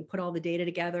navigate and put all the data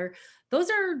together, those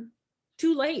are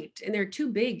too late and they're too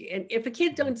big. And if a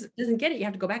kid doesn't get it, you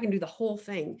have to go back and do the whole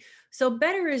thing. So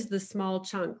better is the small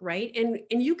chunk, right?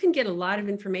 And you can get a lot of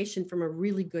information from a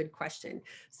really good question.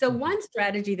 So one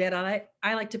strategy that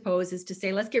I like to pose is to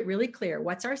say, let's get really clear.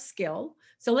 What's our skill?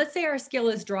 So let's say our skill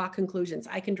is draw conclusions.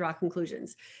 I can draw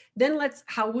conclusions. Then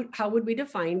how would we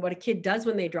define what a kid does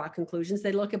when they draw conclusions?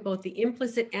 They look at both the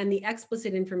implicit and the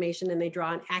explicit information and they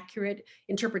draw an accurate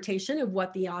interpretation of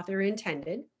what the author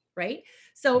intended. Right?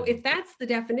 So if that's the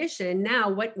definition, now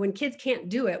when kids can't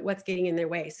do it, what's getting in their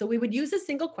way? So we would use a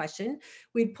single question.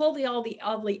 We'd pull all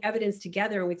the evidence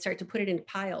together and we'd start to put it into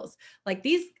piles. Like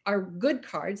these are good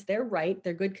cards. They're right.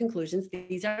 They're good conclusions.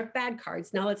 These are bad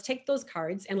cards. Now let's take those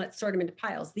cards and let's sort them into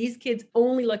piles. These kids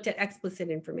only looked at explicit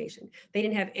information. They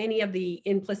didn't have any of the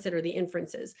implicit or the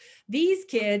inferences. These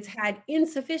kids had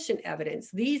insufficient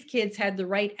evidence. These kids had the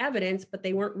right evidence, but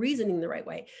they weren't reasoning the right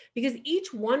way, because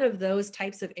each one of those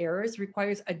types of errors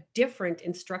requires a different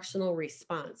instructional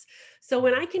response. So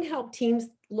when I can help teams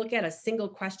look at a single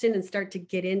question and start to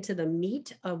get into the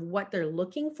meat of what they're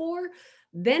looking for,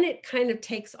 then it kind of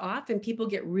takes off and people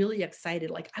get really excited.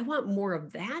 Like, I want more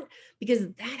of that because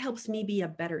that helps me be a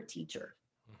better teacher.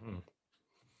 Mm-hmm.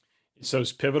 So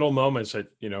those pivotal moments that,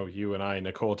 you and I,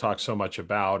 Nicole, talk so much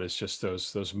about, is just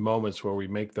those moments where we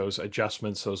make those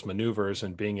adjustments, those maneuvers,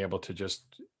 and being able to just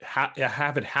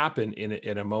have it happen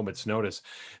in a moment's notice.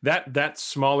 That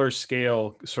smaller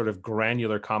scale, sort of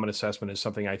granular common assessment is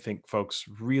something I think folks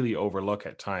really overlook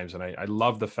at times. And I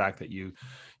love the fact that you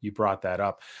brought that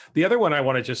up. The other one I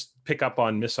want to just pick up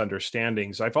on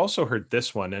misunderstandings. I've also heard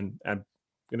this one, and I'm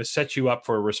going to set you up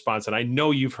for a response. And I know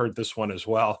you've heard this one as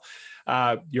well.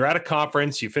 You're at a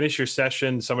conference, you finish your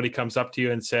session, somebody comes up to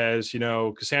you and says,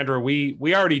 Cassandra, we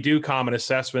already do common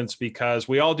assessments because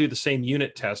we all do the same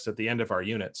unit test at the end of our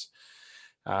units.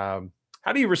 How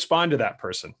do you respond to that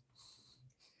person?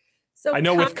 So I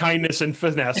know with kindness and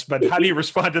finesse, but how do you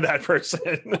respond to that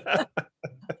person?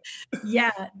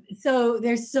 yeah, so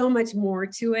there's so much more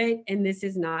to it, and this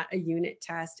is not a unit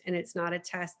test, and it's not a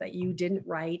test that you didn't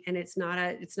write, and it's not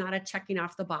a checking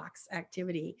off the box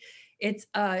activity. It's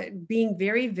being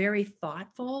very, very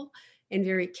thoughtful and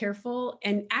very careful,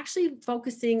 and actually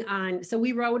focusing on. So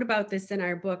we wrote about this in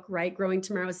our book, right? Growing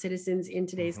Tomorrow's Citizens in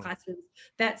Today's Mhm. Classrooms.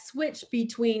 That switch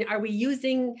between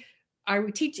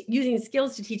using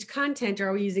skills to teach content, or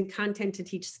are we using content to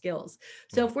teach skills?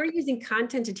 So Right. if we're using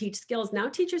content to teach skills, now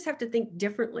teachers have to think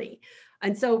differently.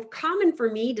 And so common for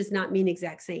me does not mean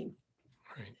exact same.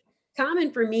 Right.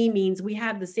 Common for me means we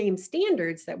have the same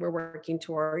standards that we're working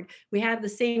toward. We have the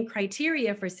same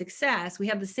criteria for success. We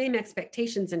have the same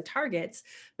expectations and targets,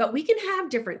 but we can have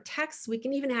different texts. We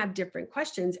can even have different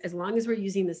questions as long as we're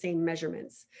using the same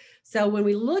measurements. So when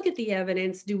we look at the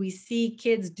evidence, do we see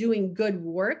kids doing good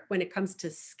work when it comes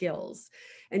to skills?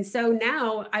 And so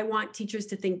now I want teachers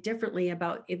to think differently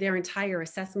about their entire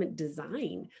assessment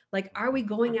design. Like, are we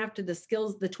going after the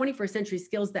skills, the 21st century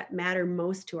skills that matter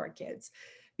most to our kids?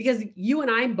 Because you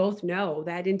and I both know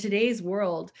that in today's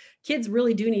world, kids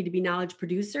really do need to be knowledge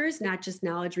producers, not just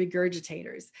knowledge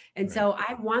regurgitators. And Right. so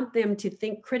I want them to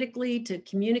think critically, to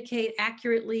communicate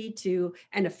accurately, to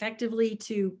and effectively,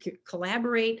 to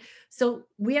collaborate. So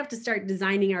we have to start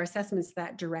designing our assessments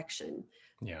that direction.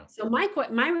 Yeah. So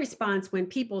my response when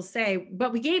people say,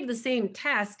 "But we gave the same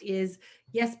test," is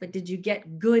yes, but did you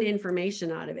get good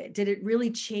information out of it? Did it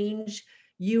really change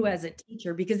you as a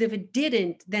teacher? Because if it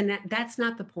didn't, then that's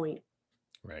not the point.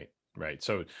 Right. Right.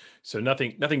 So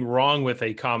nothing wrong with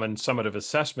a common summative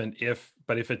assessment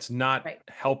but if it's not Right.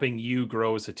 helping you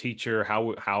grow as a teacher,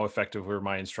 how effective were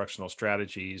my instructional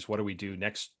strategies? What do we do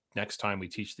next time we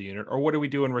teach the unit, or what do we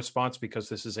do in response, because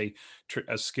this is a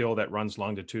skill that runs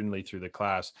longitudinally through the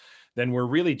class? Then we're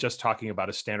really just talking about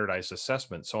a standardized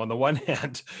assessment. So on the one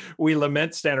hand, we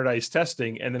lament standardized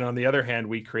testing, and then on the other hand,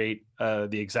 we create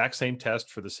the exact same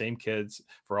test for the same kids,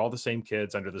 for all the same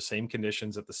kids under the same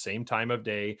conditions at the same time of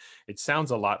day. It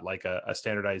sounds a lot like a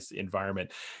standardized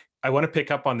environment. I want to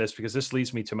pick up on this because this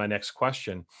leads me to my next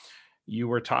question. You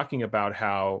were talking about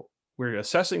how we're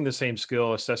assessing the same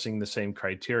skill, assessing the same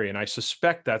criteria. And I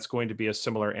suspect that's going to be a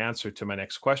similar answer to my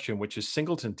next question, which is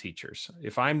singleton teachers.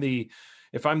 If I'm the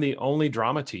only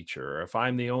drama teacher, or if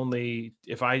I'm the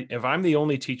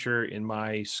only teacher in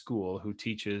my school who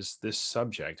teaches this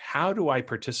subject, how do I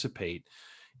participate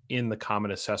in the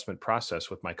common assessment process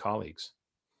with my colleagues?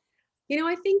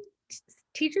 I think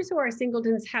teachers who are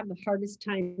singletons have the hardest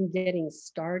time getting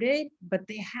started, but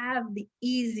they have the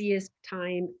easiest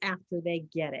time after they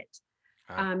get it.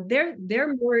 Ah,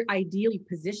 They're more ideally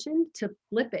positioned to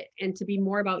flip it and to be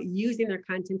more about using their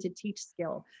content to teach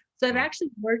skill. So I've mm, actually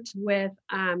worked with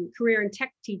career and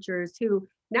tech teachers who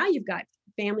now you've got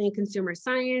family and consumer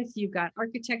science, you've got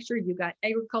architecture, you've got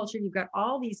agriculture, you've got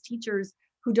all these teachers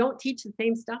who don't teach the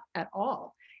same stuff at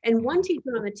all. And one mhm,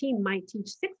 teacher on the team might teach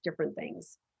 6 different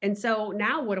things. And so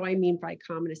now what do I mean by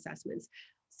common assessments?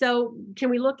 So can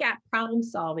we look at problem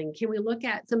solving? Can we look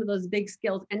at some of those big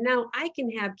skills? And now I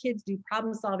can have kids do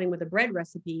problem solving with a bread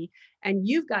recipe, and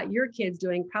you've got your kids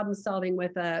doing problem solving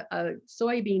with a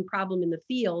soybean problem in the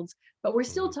fields. But we're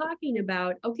still mhm, talking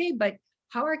about, okay, but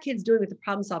how are kids doing with the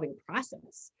problem solving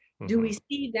process? Do mhm, we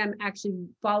see them actually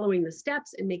following the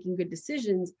steps and making good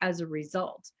decisions as a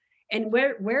result? And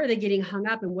where are they getting hung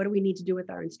up, and what do we need to do with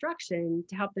our instruction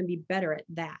to help them be better at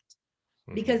that?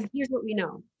 mhm, Because here's what we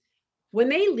know: when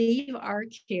they leave our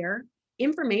care,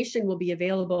 information will be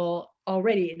available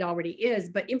already. It already is,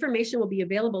 but information will be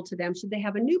available to them should they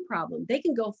have a new problem. They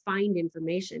can go find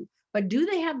information, but do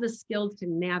they have the skills to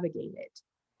navigate it?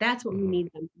 That's what we mhm. need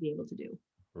them to be able to do.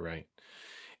 Right.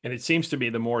 And it seems to be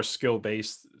the more skill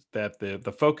based that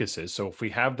the focus is. So if we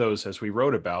have those, as we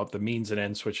wrote about, the means and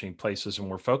end switching places, and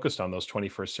we're focused on those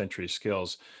 21st century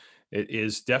skills, it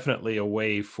is definitely a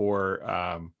way for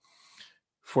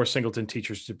singleton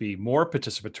teachers to be more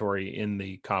participatory in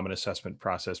the common assessment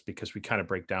process, because we kind of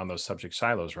break down those subject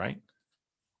silos, right?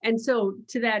 And so,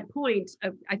 to that point,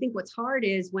 I think what's hard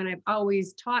is when I've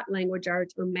always taught language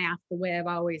arts or math the way I've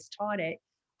always taught it,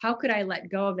 how could I let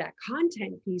go of that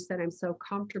content piece that I'm so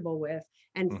comfortable with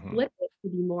and Hmm. flip it to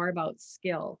be more about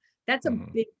skill? That's a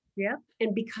Hmm. big shift.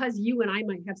 And because you and I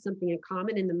might have something in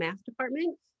common in the math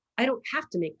department, I don't have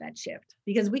to make that shift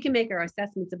because we can make our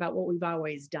assessments about what we've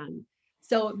always done.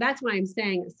 So that's why I'm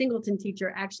saying a singleton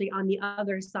teacher actually on the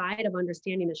other side of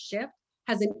understanding the shift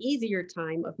has an easier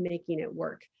time of making it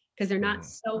work because they're not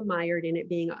Hmm. so mired in it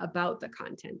being about the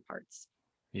content parts.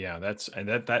 Yeah,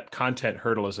 that content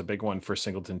hurdle is a big one for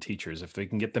Singleton teachers. If they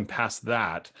can get them past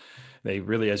that, they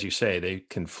really, as you say, they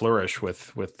can flourish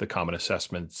with the common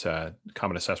assessment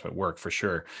work for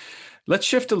sure. Let's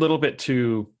shift a little bit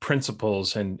to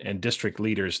principals and district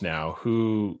leaders now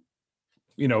who,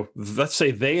 let's say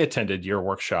they attended your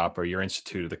workshop or your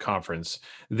institute or the conference.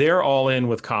 They're all in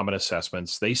with common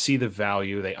assessments. They see the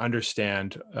value. They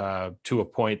understand to a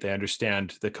point. They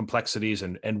understand the complexities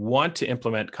and want to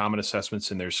implement common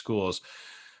assessments in their schools,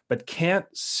 but can't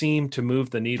seem to move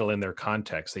the needle in their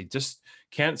context. They just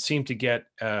can't seem to get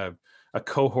a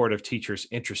cohort of teachers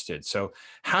interested. So,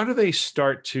 how do they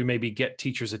start to maybe get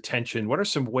teachers' attention? What are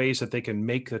some ways that they can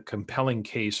make a compelling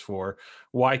case for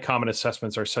why common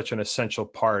assessments are such an essential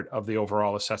part of the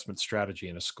overall assessment strategy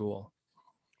in a school?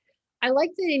 I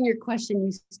like that in your question,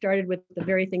 you started with the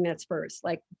very thing that's first,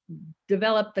 like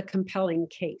develop the compelling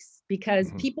case, because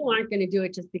Mhm. people aren't going to do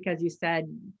it just because you said,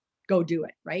 go do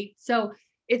it, right? So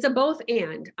it's a both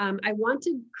and. I want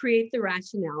to create the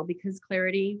rationale because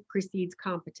clarity precedes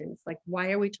competence. Like,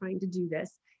 why are we trying to do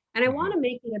this? And I want Mhm. to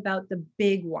make it about the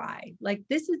big why. Like,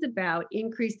 this is about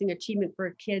increasing achievement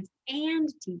for kids and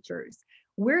teachers.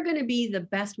 We're going to be the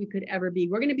best we could ever be.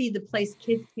 We're going to be the place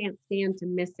kids can't stand to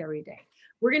miss every day.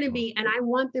 We're going to be, and I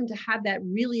want them to have that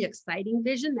really exciting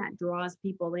vision that draws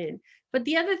people in. But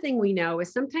the other thing we know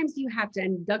is sometimes you have to,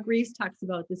 and Doug Reeves talks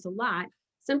about this a lot,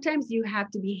 sometimes you have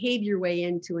to behave your way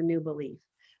into a new belief. Mhm.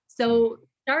 So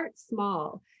start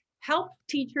small, help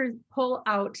teachers pull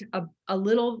out a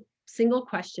little single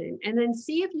question, and then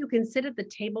see if you can sit at the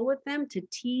table with them to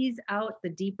tease out the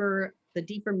deeper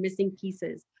missing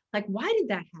pieces. Like, why did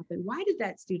that happen? Why did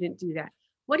that student do that?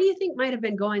 What do you think might have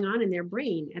been going on in their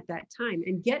brain at that time?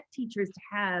 And get teachers to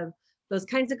have those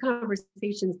kinds of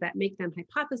conversations that make them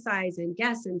hypothesize and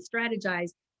guess and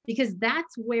strategize, because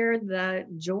that's where the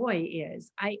joy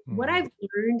is. What Mhm. I've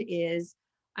learned is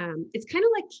it's kind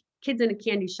of like kids in a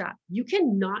candy shop. You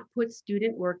cannot put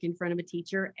student work in front of a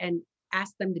teacher and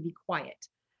ask them to be quiet,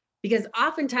 because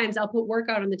oftentimes I'll put work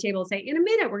out on the table and say, in a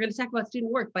minute, we're going to talk about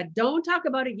student work, but don't talk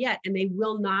about it yet. And they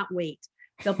will not wait.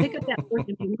 They'll pick up that work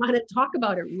and they want to talk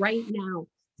about it right now.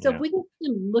 So if Yeah. we can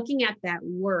keep looking at that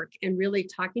work and really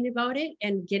talking about it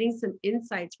and getting some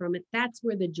insights from it, that's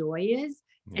where the joy is.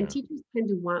 And Yeah. teachers tend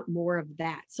to want more of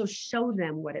that. So show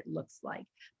them what it looks like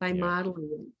by Yeah. modeling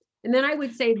it. And then I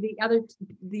would say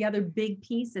the other big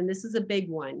piece, and this is a big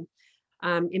one,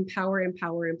 empower,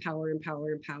 empower, empower,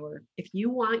 empower, empower. If you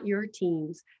want your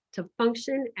teams to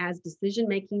function as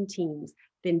decision-making teams,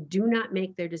 then do not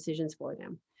make their decisions for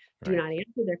them. Do Right. not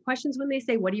answer their questions when they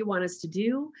say, what do you want us to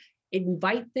do?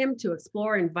 Invite them to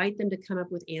explore, invite them to come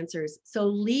up with answers. So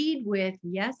lead with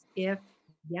yes, if,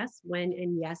 yes, when,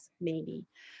 and yes, maybe.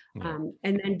 Yeah.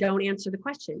 And then don't answer the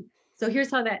question. So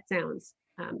here's how that sounds.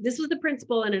 This was the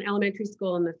principal in an elementary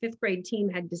school, and the fifth grade team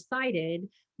had decided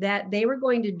that they were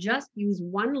going to just use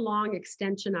one long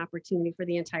extension opportunity for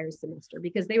the entire semester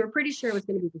because they were pretty sure it was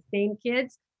going to be the same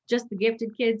kids, just the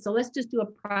gifted kids. So let's just do a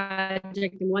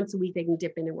project, and once a week they can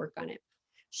dip in and work on it.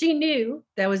 She knew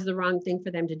that was the wrong thing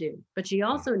for them to do, but she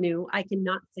also knew I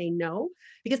cannot say no,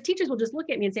 because teachers will just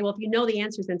look at me and say, well, if you know the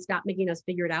answers, then stop making us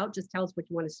figure it out. Just tell us what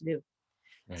you want us to do.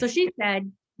 So Right. she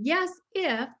said, yes,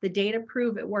 if the data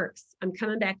prove it works. I'm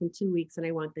coming back in 2 weeks and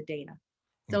I want the data.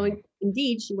 So Mhm.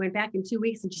 indeed, she went back in 2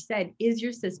 weeks and she said, is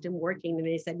your system working? And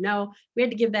they said, no, we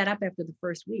had to give that up after the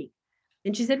first week.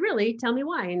 And she said, really? Tell me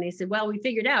why. And they said, well, we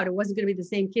figured out it wasn't going to be the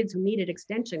same kids who needed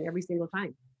extension every single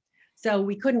time. So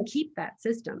we couldn't keep that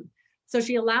system. So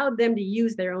she allowed them to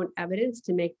use their own evidence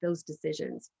to make those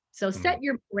decisions. So Mhm. set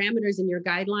your parameters and your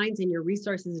guidelines and your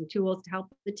resources and tools to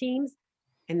help the teams,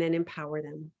 and then empower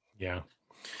them. Yeah.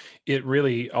 It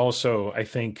really also, I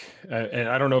think, and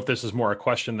I don't know if this is more a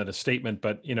question than a statement,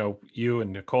 but you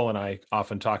and Nicole and I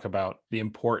often talk about the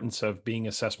importance of being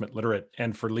assessment literate,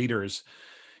 and for leaders,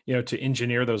 to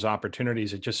engineer those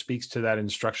opportunities. It just speaks to that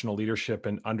instructional leadership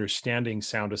and understanding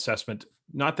sound assessment.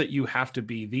 Not that you have to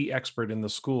be the expert in the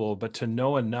school, but to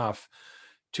know enough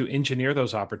to engineer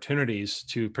those opportunities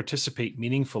to participate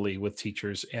meaningfully with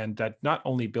teachers. And that not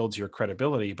only builds your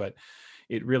credibility, but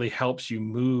it really helps you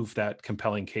move that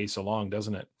compelling case along,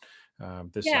 doesn't it?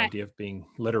 This Yeah. idea of being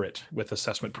literate with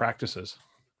assessment practices.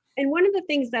 And one of the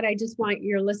things that I just want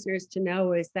your listeners to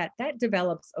know is that that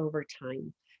develops over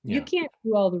time. You Yeah. can't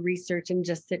do all the research and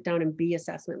just sit down and be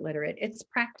assessment literate. It's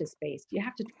practice based. You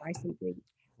have to try something.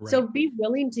 Right. So be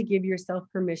willing to give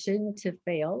yourself permission to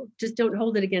fail. Just don't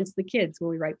hold it against the kids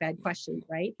when we write bad questions,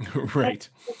 right? But Right.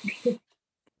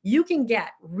 You can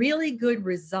get really good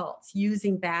results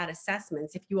using bad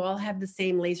assessments if you all have the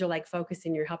same laser-like focus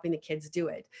and you're helping the kids do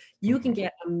it. You can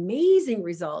get amazing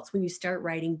results when you start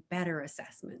writing better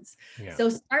assessments. Yeah. So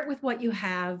start with what you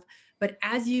have, but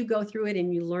as you go through it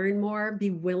and you learn more, be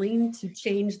willing to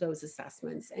change those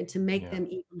assessments and to make them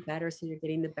even better so you're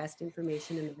getting the best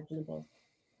information imaginable.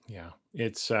 Yeah.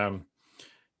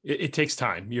 It takes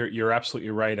time. You're absolutely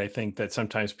right. I think that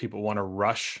sometimes people want to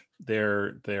rush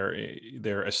their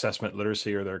assessment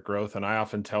literacy or their growth. And I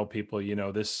often tell people,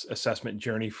 this assessment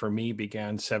journey for me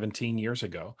began 17 years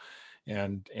ago,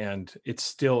 and it's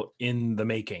still in the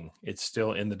making. It's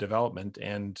still in the development,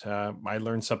 and I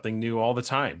learn something new all the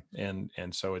time. And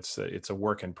so it's a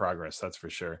work in progress. That's for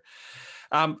sure.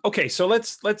 Okay, so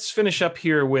let's finish up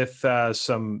here with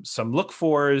some look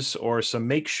fors or some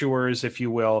make sures, if you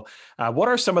will. What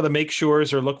are some of the make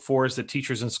sures or look fors that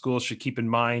teachers and schools should keep in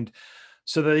mind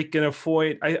so that they can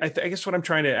avoid? I guess what I'm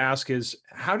trying to ask is,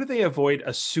 how do they avoid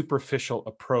a superficial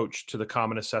approach to the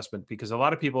common assessment? Because a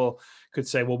lot of people could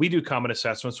say, well, we do common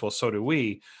assessments, well, so do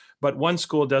we. But one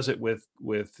school does it with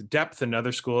depth,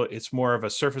 another school, it's more of a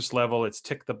surface level. It's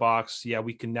tick the box. Yeah,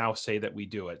 we can now say that we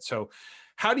do it. So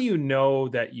how do you know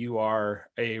that you are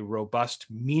a robust,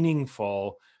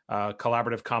 meaningful,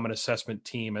 collaborative common assessment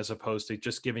team as opposed to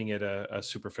just giving it a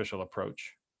superficial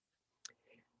approach?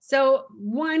 So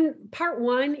part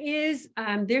one is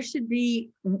there should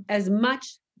be as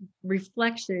much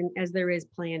reflection as there is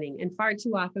planning. And far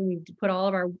too often we put all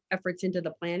of our efforts into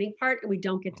the planning part and we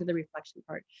don't get to the reflection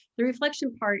part. The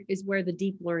reflection part is where the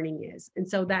deep learning is. And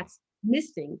so that's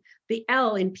missing. The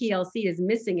L in PLC is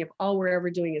missing if all we're ever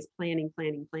doing is planning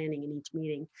in each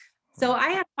meeting. So I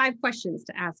have 5 questions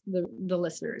to ask the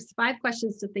listeners, 5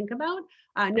 questions to think about.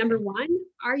 Number 1,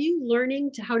 are you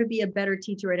learning how to be a better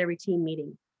teacher at every team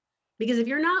meeting? Because if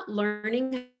you're not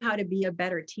learning how to be a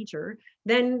better teacher,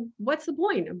 then what's the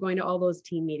point of going to all those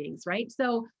team meetings, right?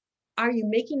 So are you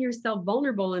making yourself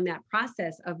vulnerable in that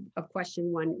process of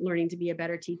question 1, learning to be a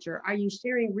better teacher? Are you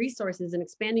sharing resources and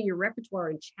expanding your repertoire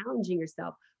and challenging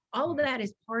yourself? All of that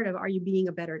is part of, are you becoming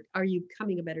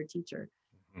a better teacher?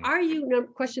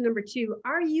 Question number 2,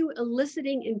 are you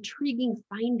eliciting intriguing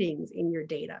findings in your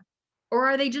data? Or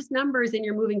are they just numbers and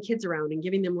you're moving kids around and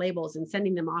giving them labels and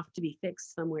sending them off to be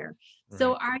fixed somewhere? Right.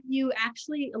 So are you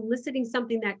actually eliciting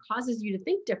something that causes you to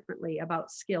think differently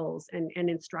about skills and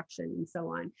instruction and so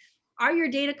on? Are your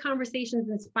data conversations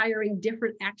inspiring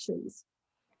different actions?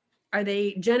 Are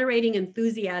they generating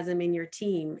enthusiasm in your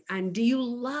team? And do you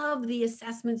love the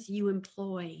assessments you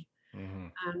employ?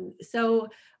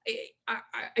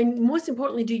 And most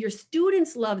importantly, do your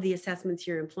students love the assessments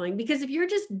you're employing? Because if you're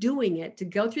just doing it to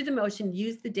go through the motion,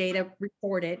 use the data,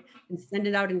 record it, and send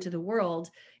it out into the world,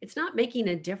 it's not making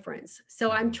a difference. So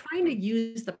I'm trying to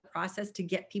use the process to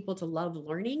get people to love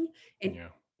learning. And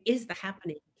is that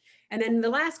happening? And then the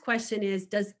last question is,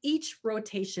 does each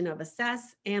rotation of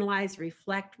assess, analyze,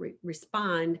 reflect,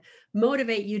 respond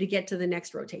motivate you to get to the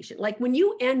next rotation? Like when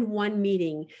you end one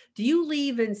meeting, do you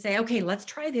leave and say, okay, let's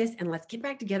try this and let's get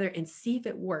back together and see if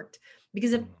it worked?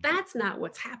 Because if that's not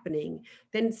what's happening,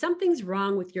 then something's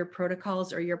wrong with your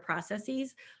protocols or your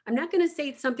processes. I'm not going to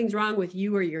say something's wrong with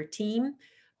you or your team,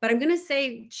 but I'm going to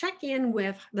say, check in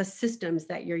with the systems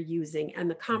that you're using and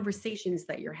the conversations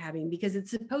that you're having, because it's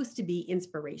supposed to be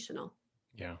inspirational.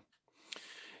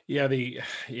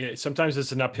 Sometimes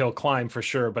it's an uphill climb for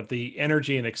sure, but the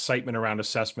energy and excitement around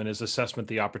assessment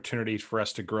the opportunity for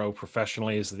us to grow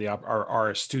professionally? Are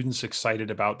our students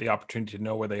excited about the opportunity to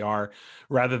know where they are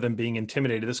rather than being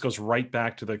intimidated? This goes right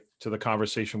back to the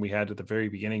conversation we had at the very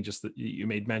beginning, just that you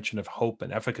made mention of hope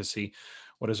and efficacy.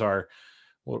 What is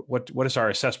our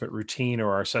assessment routine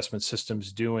or our assessment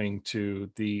systems doing to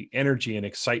the energy and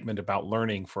excitement about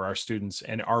learning for our students?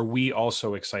 And are we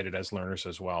also excited as learners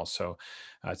as well? So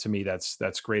to me,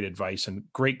 that's great advice and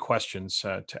great questions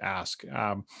to ask.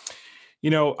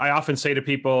 I often say to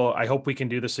people, I hope we can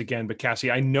do this again, but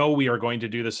Cassie, I know we are going to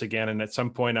do this again. And at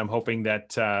some point, I'm hoping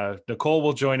that Nicole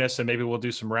will join us and maybe we'll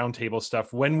do some roundtable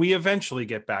stuff when we eventually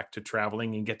get back to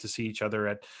traveling and get to see each other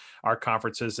at our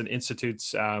conferences and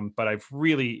institutes. But I've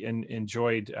really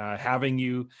enjoyed having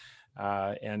you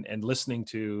and listening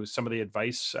to some of the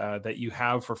advice that you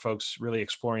have for folks really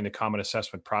exploring the common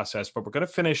assessment process. But we're going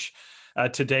to finish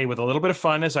today with a little bit of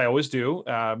fun, as I always do.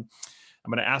 I'm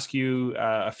going to ask you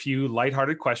a few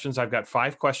lighthearted questions. I've got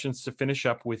 5 questions to finish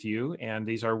up with you, and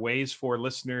these are ways for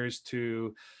listeners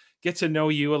to get to know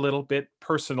you a little bit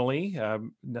personally.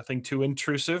 Nothing too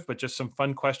intrusive, but just some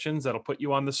fun questions that'll put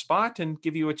you on the spot and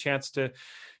give you a chance to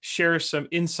share some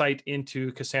insight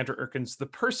into Cassandra Erkins, the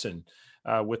person.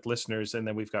 with listeners. And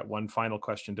then we've got one final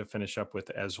question to finish up with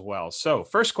as well. So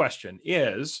first question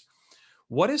is,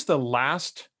 what is the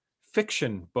last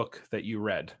fiction book that you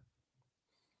read?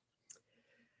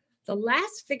 The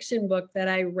last fiction book that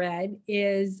I read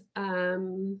is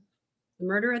The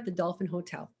Murder at the Dolphin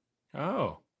Hotel.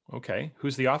 Oh, okay.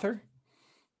 Who's the author?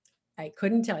 I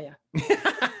couldn't tell you.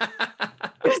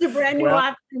 It was a brand new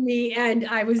author to me, and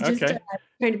I was just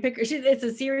trying to pick her. It's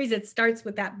a series that starts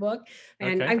with that book,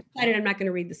 and I've decided I'm not going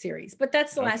to read the series, but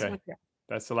that's the last one.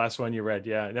 That's the last one you read.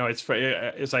 Yeah, no, it's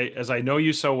as I know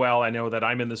you so well, I know that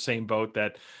I'm in the same boat,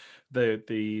 that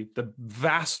the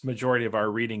vast majority of our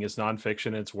reading is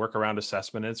nonfiction. It's work around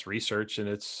assessment, it's research, and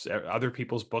it's other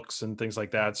people's books and things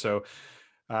like that. So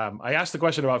I asked the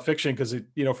question about fiction because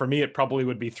for me, it probably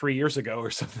would be 3 years ago or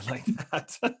something like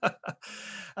that.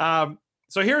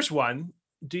 So here's one.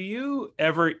 Do you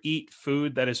ever eat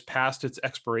food that is past its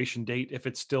expiration date if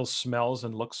it still smells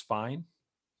and looks fine?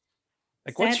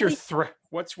 Like, what's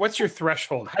your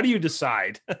threshold? How do you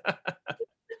decide?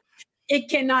 It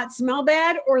cannot smell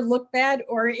bad or look bad,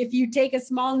 or if you take a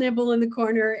small nibble in the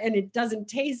corner and it doesn't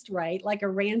taste right, like a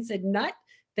rancid nut,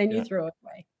 then you throw it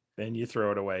away. Then you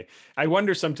throw it away. I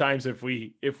wonder sometimes if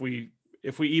we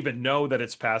even know that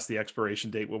it's past the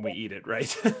expiration date when we eat it, right?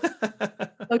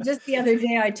 So just the other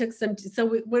day I took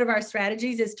one of our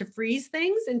strategies is to freeze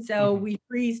things. And so we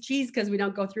freeze cheese because we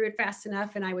don't go through it fast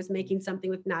enough. And I was making something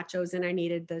with nachos and I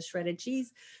needed the shredded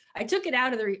cheese. I took it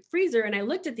out of the freezer and I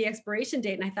looked at the expiration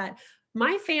date and I thought,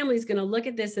 my family's going to look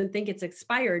at this and think it's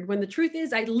expired, when the truth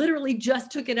is I literally just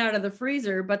took it out of the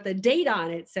freezer, but the date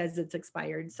on it says it's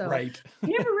expired. So you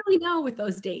never really know with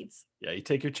those dates. Yeah, you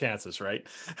take your chances, right?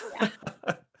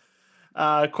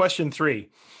 Yeah. Question 3.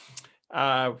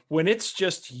 When it's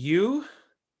just you,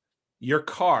 your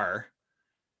car,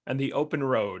 and the open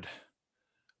road,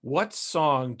 what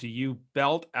song do you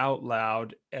belt out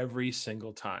loud every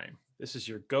single time? This is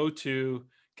your go-to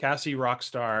Cassie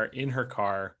Rockstar in her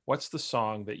car. What's the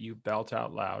song that you belt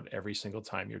out loud every single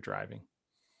time you're driving?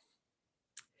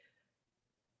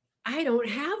 I don't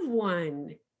have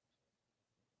one.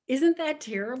 Isn't that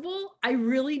terrible? I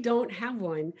really don't have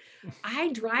one.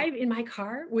 I drive in my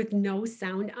car with no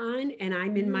sound on and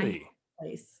I'm in my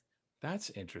place. That's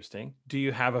interesting. Do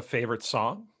you have a favorite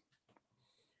song?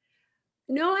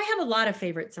 No, I have a lot of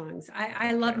favorite songs.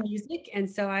 I love music. And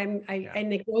so and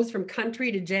it goes from country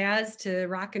to jazz to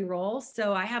rock and roll.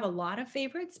 So I have a lot of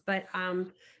favorites, but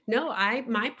no,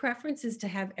 my preference is to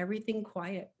have everything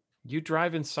quiet. You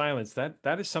drive in silence.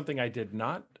 That is something I did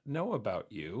not know about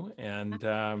you.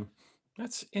 And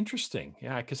that's interesting.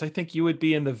 Yeah, because I think you'd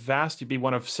be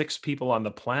one of 6 people on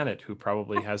the planet who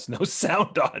probably has no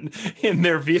sound on in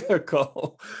their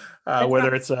vehicle.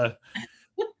 Whether it's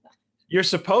you're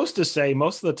supposed to say,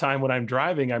 most of the time when I'm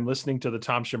driving, I'm listening to the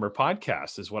Tom Schimmer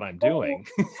podcast is what I'm doing.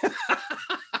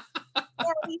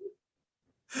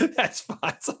 That's fine.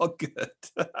 It's all good.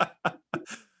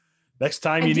 Next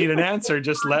time you need an answer,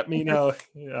 just let me know.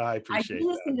 Yeah, I appreciate it. I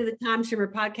listen to the Tom Schimmer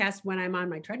podcast when I'm on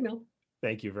my treadmill.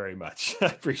 Thank you very much. I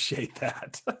appreciate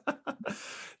that.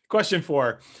 Question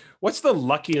 4. What's the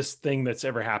luckiest thing that's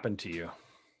ever happened to you?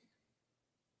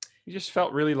 You just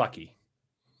felt really lucky.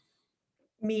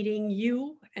 Meeting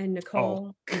you and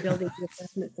Nicole and building the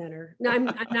assessment center. No, I'm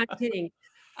not kidding.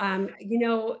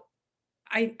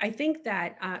 I think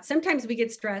that sometimes we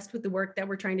get stressed with the work that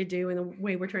we're trying to do and the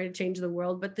way we're trying to change the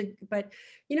world. But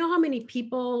you know how many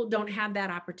people don't have that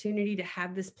opportunity to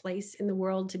have this place in the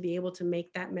world to be able to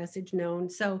make that message known?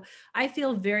 So I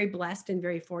feel very blessed and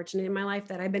very fortunate in my life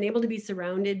that I've been able to be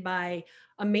surrounded by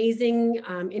amazing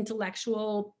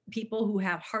intellectual people who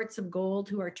have hearts of gold,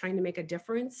 who are trying to make a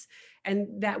difference,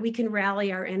 and that we can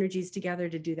rally our energies together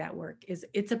to do that work.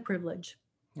 It's a privilege.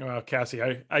 Well, Cassie,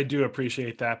 I do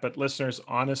appreciate that. But listeners,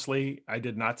 honestly, I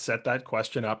did not set that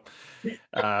question up.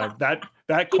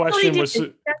 That question was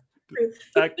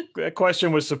that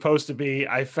question was supposed to be,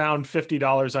 I found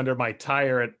 $50 under my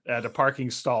tire at a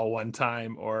parking stall one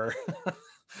time, or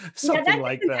something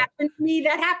like that. Happen to me.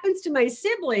 That happens to my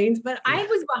siblings, but I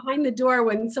was behind the door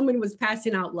when someone was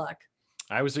passing out luck.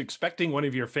 I was expecting one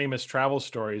of your famous travel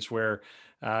stories where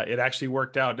it actually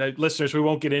worked out. Listeners, we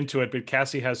won't get into it, but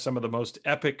Cassie has some of the most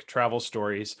epic travel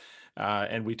stories,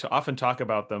 and we often talk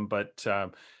about them. But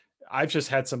I've just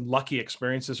had some lucky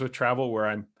experiences with travel where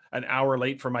I'm an hour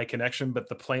late for my connection, but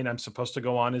the plane I'm supposed to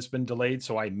go on has been delayed,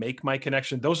 so I make my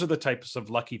connection. Those are the types of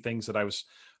lucky things that I was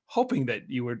hoping that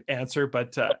you would answer,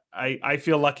 but I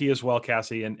feel lucky as well,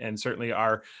 Cassie, and certainly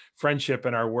our friendship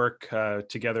and our work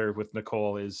together with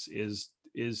Nicole is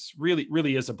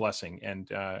really is a blessing,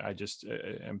 and I just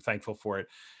am thankful for it.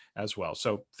 as well.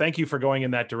 So thank you for going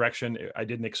in that direction. I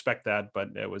didn't expect that, but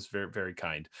it was very, very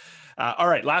kind. All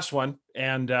right, last one.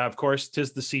 And of course,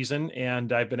 'tis the season.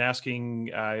 And I've been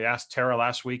I asked Tara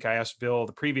last week, I asked Bill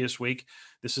the previous week.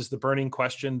 This is the burning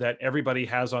question that everybody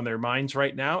has on their minds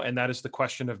right now. And that is the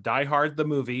question of Die Hard, the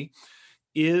movie.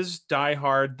 Is Die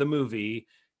Hard, the movie,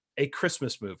 a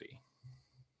Christmas movie?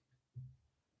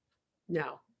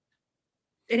 No.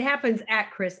 It happens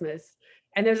at Christmas,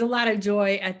 and there's a lot of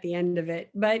joy at the end of it,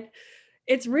 but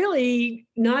it's really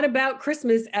not about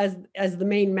Christmas as the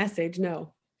main message.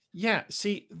 No. Yeah,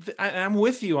 see, I'm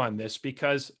with you on this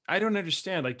because I don't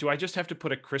understand. Like, do I just have to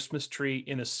put a Christmas tree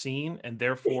in a scene and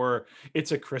therefore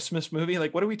it's a Christmas movie?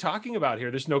 Like, what are we talking about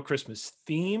here? There's no Christmas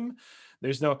theme.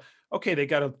 There's no, okay, they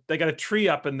got a tree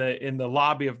up in the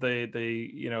lobby of the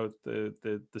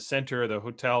center or the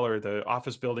hotel or the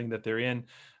office building that they're in.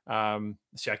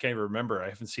 See, I can't even remember. I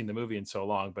haven't seen the movie in so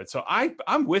long, but so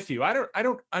I'm with you. I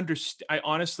don't understand. I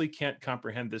honestly can't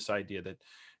comprehend this idea that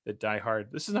Die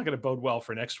Hard. This is not going to bode well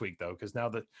for next week, though, because now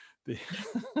that the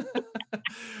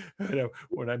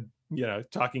when I'm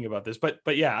talking about this,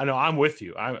 but yeah, I know I'm with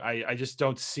you. I just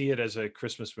don't see it as a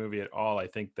Christmas movie at all. I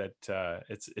think that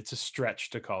it's a stretch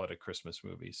to call it a Christmas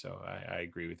movie. So I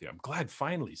agree with you. I'm glad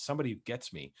finally somebody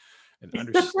gets me and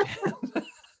understand.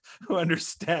 Who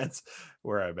understands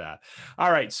where I'm at.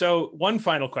 All right. So one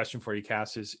final question for you,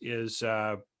 Cass, is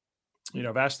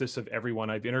I've asked this of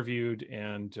everyone I've interviewed,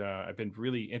 and I've been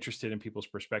really interested in people's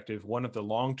perspective. One of the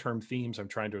long-term themes I'm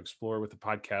trying to explore with the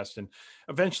podcast, and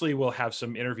eventually we'll have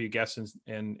some interview guests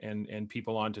and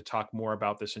people on to talk more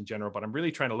about this in general. But I'm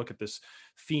really trying to look at this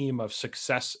theme of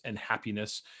success and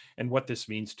happiness and what this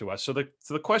means to us. So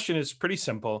the question is pretty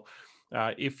simple.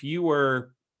 If you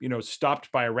were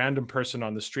stopped by a random person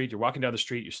on the street, you're walking down the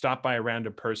street, you're stopped by a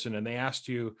random person, and they asked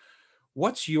you,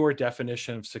 "What's your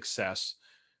definition of success?"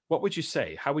 What would you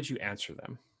say? How would you answer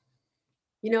them?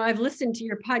 I've listened to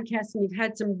your podcast and you've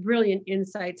had some brilliant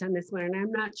insights on this one, and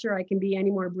I'm not sure I can be any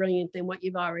more brilliant than what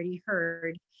you've already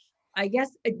heard. I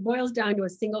guess it boils down to a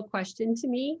single question to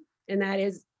me, and that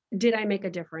is, did I make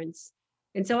a difference?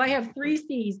 And so I have 3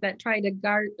 C's that I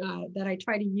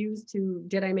try to use to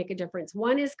did I make a difference?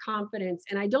 One is confidence,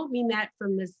 and I don't mean that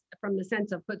from the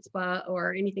sense of chutzpah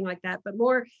or anything like that, but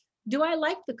more, do I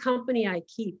like the company I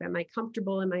keep? Am I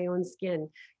comfortable in my own skin?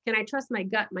 Can I trust my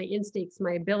gut, my instincts,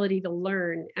 my ability to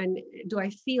learn? And do I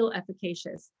feel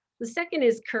efficacious? The second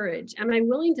is courage. Am I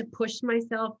willing to push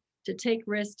myself, to take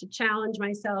risks, to challenge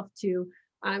myself, to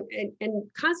and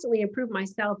constantly improve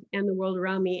myself and the world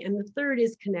around me? And the third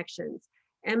is connections.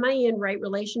 Am I in right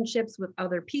relationships with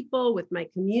other people, with my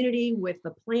community, with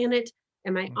the planet?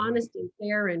 Am I honest and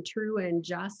fair and true and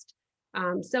just?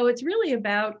 So it's really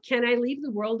about, can I leave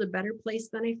the world a better place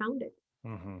than I found it?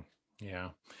 Mm-hmm. Yeah,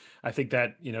 I think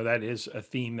that that is a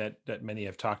theme that many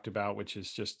have talked about, which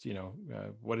is just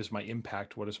what is my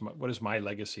impact? What is my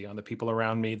legacy on the people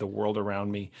around me, the world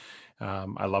around me?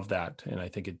 I love that, and I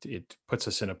think it puts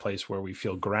us in a place where we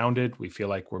feel grounded. We feel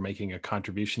like we're making a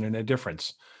contribution and a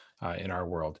difference in our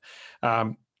world.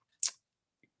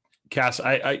 Cass,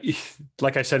 I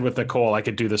like I said with Nicole, I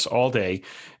could do this all day,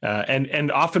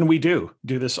 and often we do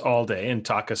this all day and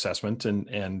talk assessment,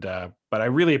 but I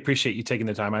really appreciate you taking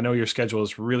the time. I know your schedule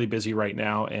is really busy right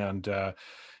now, and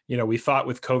we thought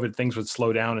with COVID things would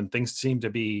slow down, and things seem to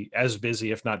be as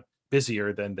busy, if not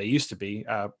busier, than they used to be.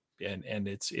 And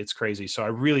it's crazy. So I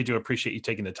really do appreciate you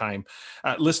taking the time.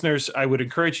 Listeners, I would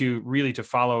encourage you really to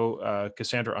follow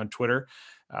Cassandra on Twitter.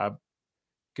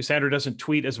 Cassandra doesn't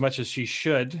tweet as much as she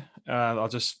should. I'll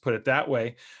just put it that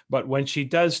way. But when she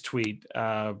does tweet,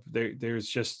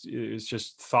 it's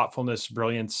just thoughtfulness,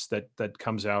 brilliance that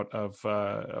comes out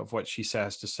of what she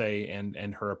has to say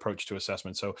and her approach to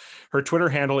assessment. So her Twitter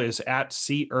handle is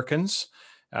 @CErkins.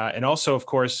 And also, of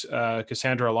course,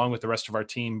 Cassandra, along with the rest of our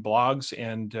team, blogs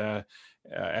and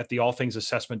at the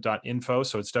allthingsassessment.info.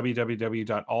 So it's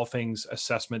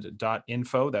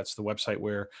www.allthingsassessment.info. That's the website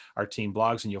where our team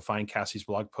blogs, and you'll find Cassie's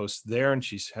blog posts there. And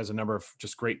she has a number of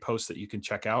just great posts that you can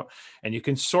check out, and you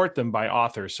can sort them by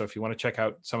authors. So if you want to check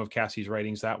out some of Cassie's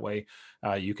writings that way,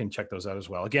 you can check those out as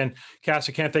well. Again, Cass,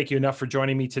 I can't thank you enough for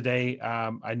joining me today.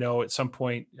 I know at some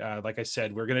point, like I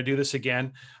said, we're going to do this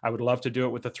again. I would love to do it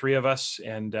with the 3 of us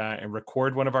and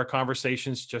record one of our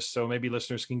conversations, just so maybe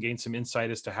listeners can gain some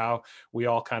insight as to how we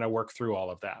all kind of work through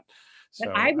all of that. So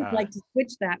I would like to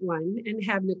switch that one and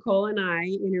have Nicole and I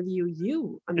interview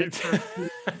you on the conch.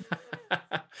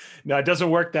 No, it doesn't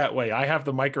work that way. I have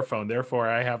the microphone, therefore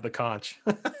I have the conch.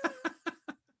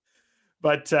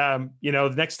 But the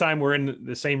next time we're in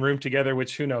the same room together,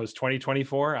 which who knows,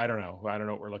 2024, I don't know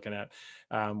what we're looking at.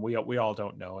 We all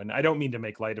don't know, and I don't mean to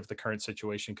make light of the current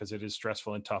situation because it is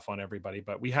stressful and tough on everybody,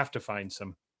 but we have to find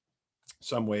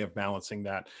some way of balancing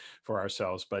that for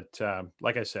ourselves. But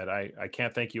like I said, I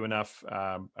can't thank you enough.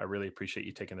 I really appreciate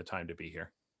you taking the time to be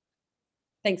here.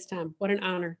 Thanks, Tom. What an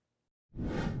honor.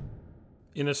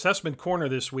 In Assessment Corner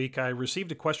this week, I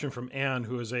received a question from Anne,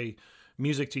 who is a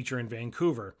music teacher in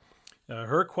Vancouver.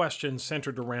 Her question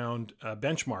centered around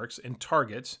benchmarks and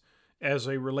targets as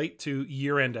they relate to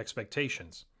year-end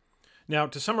expectations. Now,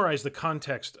 to summarize the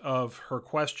context of her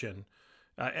question,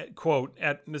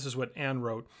 this is what Anne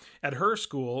wrote. At her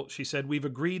school, she said, we've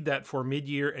agreed that for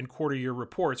mid-year and quarter-year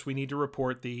reports, we need to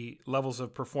report the levels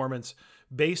of performance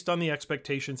based on the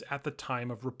expectations at the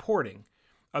time of reporting.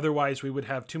 Otherwise, we would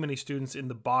have too many students in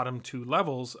the bottom two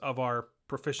levels of our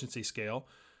proficiency scale,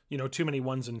 too many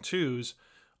ones and twos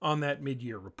on that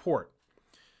mid-year report.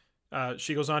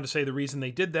 She goes on to say the reason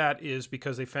they did that is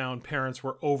because they found parents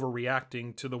were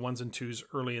overreacting to the ones and twos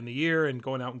early in the year and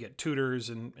going out and get tutors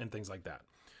and things like that.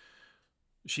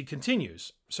 She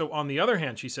continues. So on the other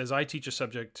hand, she says, I teach a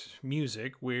subject,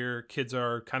 music, where kids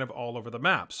are kind of all over the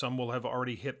map. Some will have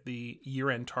already hit the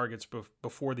year-end targets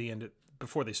before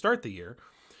they start the year.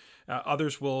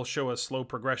 Others will show a slow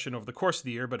progression over the course of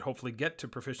the year, but hopefully get to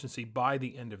proficiency by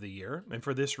the end of the year. And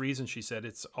for this reason, she said,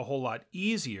 it's a whole lot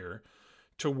easier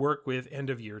to work with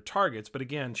end-of-year targets. But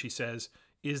again, she says,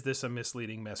 is this a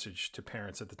misleading message to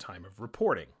parents at the time of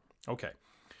reporting? Okay,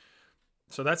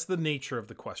 so that's the nature of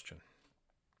the question.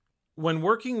 When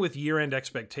working with year-end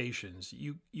expectations,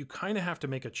 you kind of have to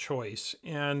make a choice,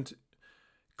 and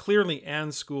clearly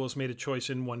Anne's school has made a choice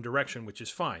in one direction, which is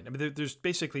fine. I mean, there's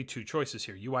basically two choices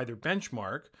here. You either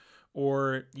benchmark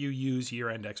or you use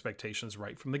year-end expectations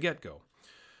right from the get-go.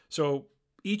 So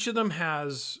each of them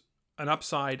has an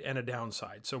upside and a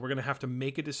downside. So we're going to have to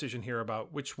make a decision here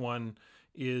about which one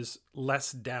is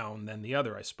less down than the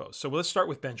other, I suppose. So let's start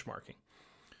with benchmarking.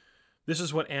 This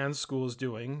is what Anne's school is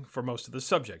doing for most of the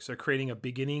subjects. They're creating a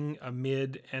beginning, a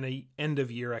mid, and an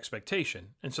end-of-year expectation.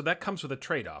 And so that comes with a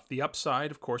trade-off. The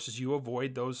upside, of course, is you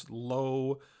avoid those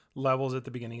low levels at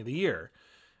the beginning of the year.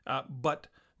 But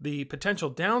the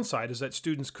potential downside is that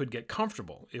students could get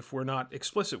comfortable if we're not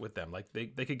explicit with them. Like they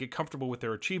could get comfortable with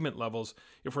their achievement levels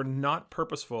if we're not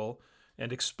purposeful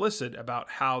and explicit about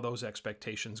how those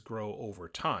expectations grow over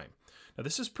time. Now,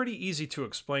 this is pretty easy to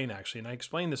explain, actually, and I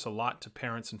explain this a lot to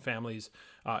parents and families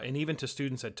and even to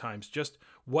students at times, just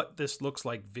what this looks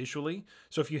like visually.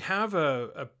 So if you have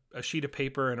a sheet of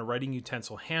paper and a writing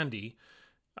utensil handy,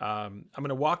 I'm going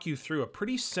to walk you through a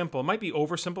pretty simple, it might be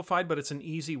oversimplified, but it's an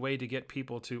easy way to get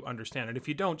people to understand it. If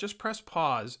you don't, just press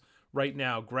pause right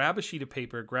now, grab a sheet of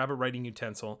paper, grab a writing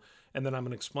utensil, and then I'm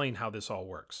going to explain how this all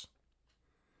works.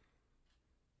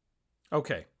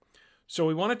 Okay. So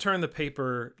we want to turn the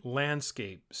paper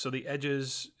landscape so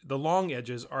the long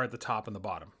edges are at the top and the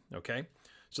bottom, okay?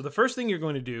 So the first thing you're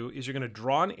going to do is you're going to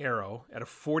draw an arrow at a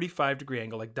 45-degree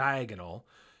angle, like diagonal.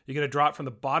 You're going to draw it from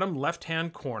the bottom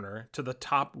left-hand corner to the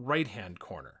top right-hand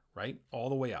corner, right? All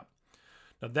the way up.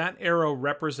 Now that arrow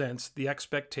represents the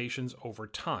expectations over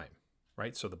time,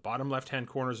 right? So the bottom left-hand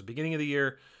corner is the beginning of the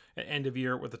year and end of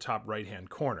year with the top right-hand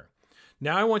corner.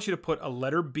 Now I want you to put a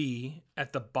letter B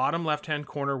at the bottom left-hand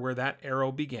corner where that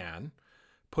arrow began,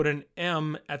 put an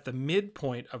M at the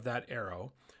midpoint of that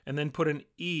arrow, and then put an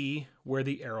E where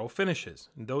the arrow finishes.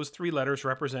 And those three letters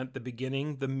represent the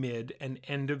beginning, the mid, and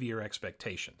end of year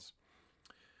expectations.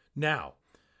 Now,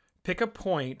 pick a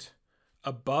point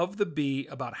above the B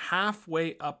about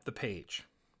halfway up the page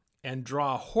and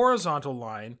draw a horizontal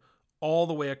line all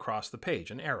the way across the page,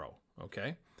 an arrow,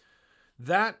 okay?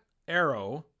 That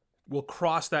arrow will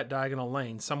cross that diagonal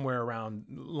line somewhere around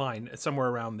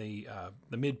the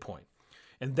midpoint.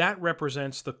 And that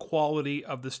represents the quality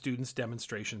of the student's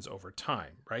demonstrations over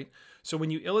time, right? So when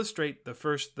you illustrate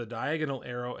the diagonal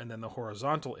arrow and then the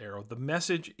horizontal arrow, the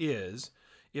message is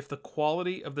if the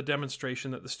quality of the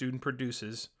demonstration that the student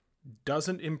produces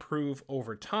doesn't improve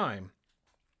over time,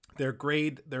 their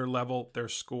grade, their level, their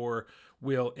score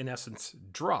will, in essence,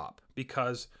 drop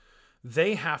because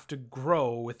they have to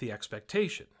grow with the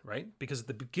expectation, right? Because at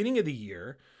the beginning of the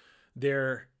year,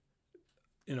 they're,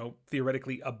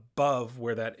 theoretically above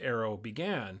where that arrow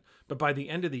began, but by the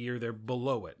end of the year, they're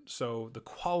below it. So the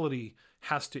quality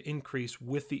has to increase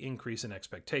with the increase in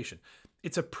expectation.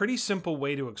 It's a pretty simple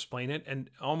way to explain it, and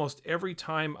almost every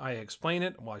time I explain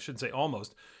it, well, I shouldn't say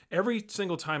almost, every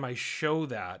single time I show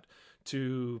that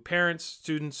to parents,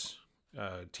 students,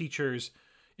 teachers,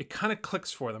 it kind of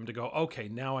clicks for them to go, okay,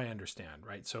 now I understand,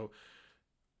 right? So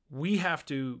we have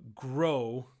to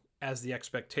grow as the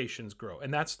expectations grow.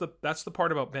 And that's the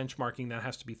part about benchmarking that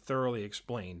has to be thoroughly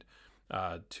explained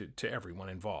to everyone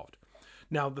involved.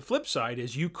 Now, the flip side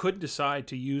is you could decide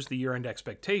to use the year-end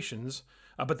expectations,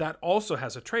 but that also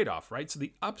has a trade-off, right? So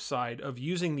the upside of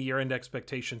using the year-end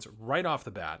expectations right off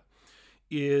the bat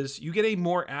is you get a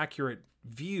more accurate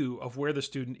view of where the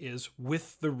student is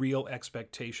with the real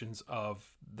expectations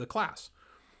of the class.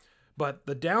 But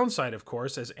the downside, of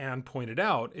course, as Anne pointed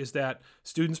out, is that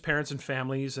students, parents, and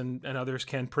families and others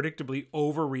can predictably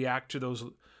overreact to those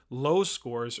low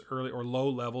scores early, or low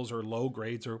levels, or low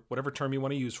grades, or whatever term you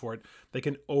want to use for it. They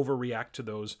can overreact to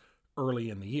those early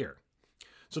in the year.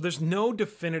 So there's no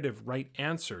definitive right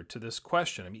answer to this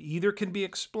question. I mean, either can be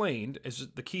explained, as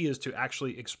the key is to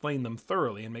actually explain them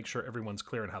thoroughly and make sure everyone's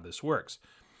clear on how this works.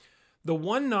 The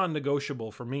one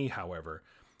non-negotiable for me, however,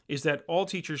 is that all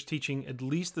teachers teaching at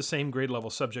least the same grade level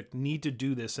subject need to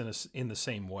do this in the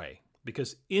same way,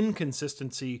 because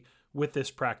inconsistency with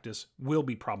this practice will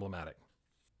be problematic.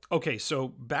 Okay, so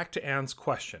back to Anne's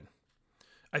question.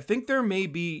 I think there may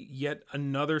be yet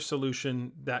another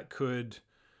solution that could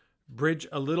bridge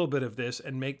a little bit of this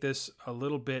and make this a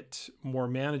little bit more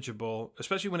manageable,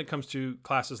 especially when it comes to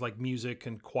classes like music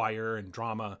and choir and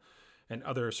drama and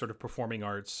other sort of performing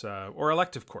arts or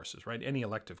elective courses, right? Any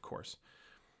elective course.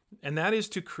 And that is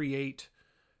to create,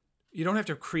 you don't have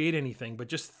to create anything, but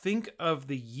just think of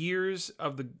the years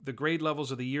of the grade levels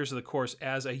of the years of the course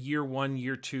as a year 1,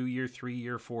 year 2, year 3,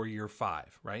 year 4, year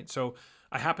 5, right? So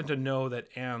I happen to know that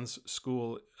Anne's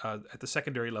school at the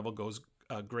secondary level goes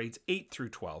grades 8 through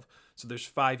 12. So there's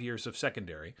 5 years of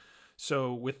secondary.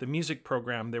 So with the music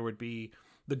program, there would be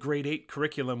the grade 8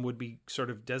 curriculum would be sort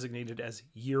of designated as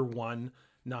year 1,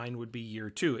 9 would be year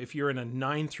 2. If you're in a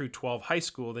 9 through 12 high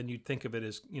school, then you'd think of it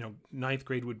as, 9th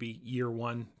grade would be year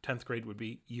 1, 10th grade would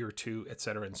be year 2, et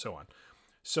cetera, and so on.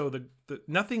 So the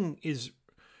nothing is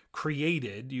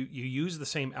created. You use the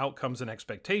same outcomes and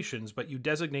expectations, but you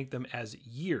designate them as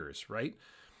years, right?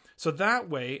 So that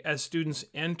way, as students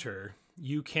enter,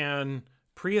 you can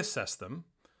pre-assess them,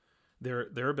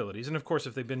 their abilities. And of course,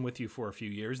 if they've been with you for a few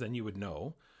years, then you would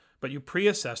know. But you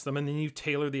pre-assess them, and then you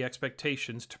tailor the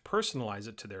expectations to personalize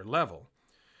it to their level.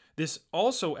 This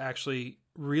also actually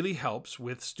really helps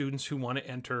with students who want to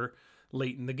enter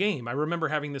late in the game. I remember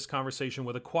having this conversation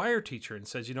with a choir teacher and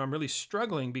says, I'm really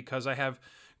struggling because I have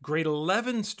grade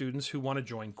 11 students who want to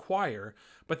join choir,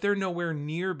 but they're nowhere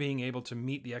near being able to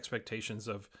meet the expectations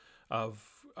of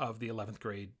the 11th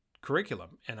grade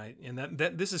curriculum. And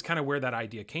that this is kind of where that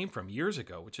idea came from years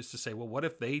ago, which is to say, well, what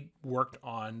if they worked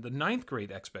on the 9th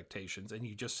grade expectations? And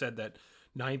you just said that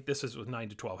this is with 9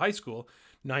 to 12 high school.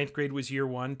 9th grade was year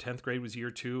 1, 10th grade was year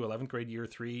 2, 11th grade year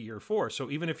 3, year 4. So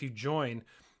even if you join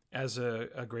as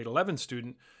a grade 11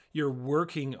 student, you're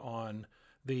working on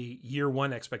the year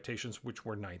 1 expectations, which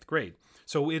were 9th grade.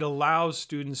 So it allows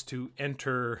students to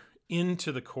enter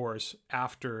into the course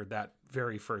after that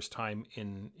very first time,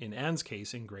 in Anne's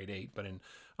case, in grade 8, but in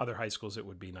other high schools, it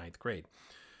would be 9th grade.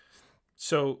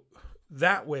 So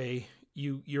that way,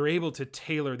 you're able to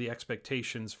tailor the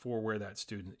expectations for where that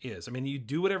student is. I mean, you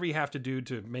do whatever you have to do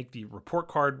to make the report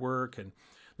card work, and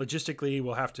logistically,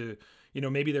 we'll have to,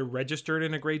 maybe they're registered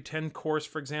in a grade 10 course,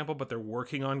 for example, but they're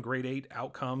working on grade 8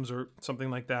 outcomes or something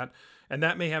like that. And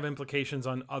that may have implications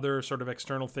on other sort of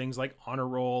external things like honor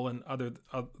roll and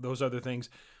those other things.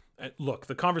 Look,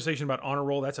 the conversation about honor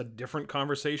roll, that's a different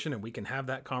conversation, and we can have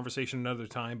that conversation another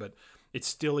time, but it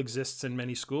still exists in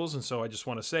many schools. And so I just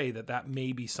want to say that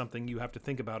may be something you have to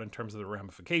think about in terms of the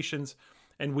ramifications.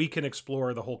 And we can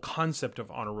explore the whole concept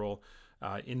of honor roll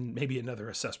in maybe another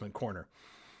assessment corner.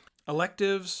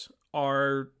 Electives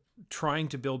are trying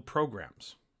to build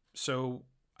programs. So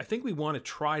I think we want to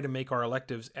try to make our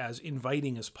electives as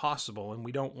inviting as possible, and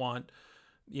we don't want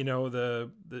the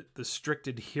strict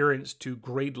adherence to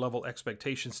grade level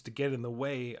expectations to get in the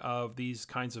way of these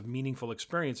kinds of meaningful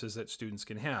experiences that students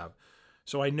can have.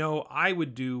 So I know I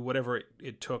would do whatever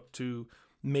it took to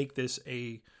make this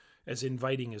as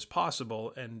inviting as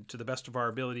possible, and to the best of our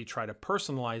ability, try to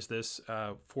personalize this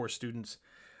for students.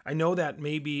 I know that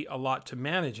may be a lot to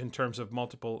manage in terms of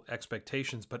multiple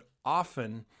expectations, but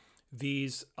often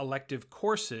these elective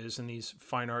courses and these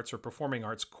fine arts or performing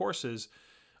arts courses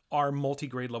are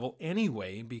multi-grade level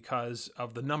anyway because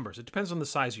of the numbers. It depends on the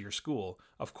size of your school,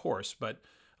 of course, but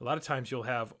a lot of times you'll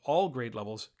have all grade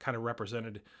levels kind of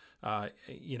represented,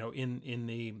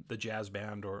 in the jazz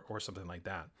band or something like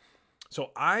that. So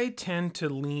I tend to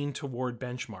lean toward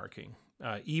benchmarking,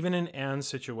 even in Anne's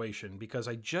situation, because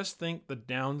I just think the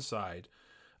downside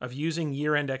of using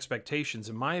year-end expectations,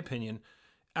 in my opinion,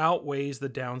 outweighs the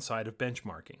downside of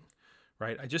benchmarking.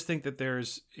 right? I just think that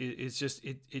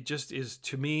it just is,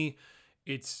 to me,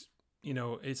 it's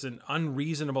an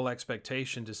unreasonable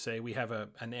expectation to say we have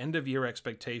an end of year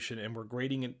expectation and we're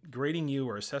grading you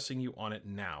or assessing you on it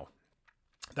now.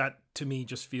 That to me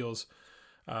just feels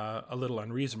a little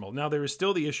unreasonable. Now, there is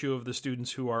still the issue of the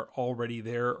students who are already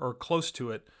there or close to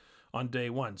it on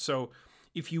day one. So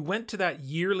if you went to that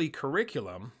yearly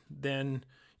curriculum, then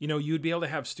you'd be able to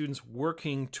have students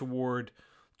working toward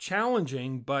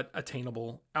challenging but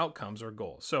attainable outcomes or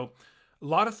goals. So a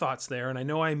lot of thoughts there, and I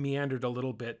know I meandered a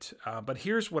little bit, but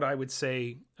here's what I would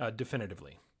say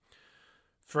definitively.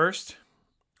 First,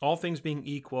 all things being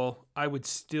equal, I would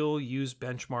still use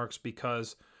benchmarks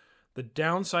because the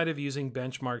downside of using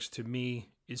benchmarks to me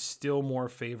is still more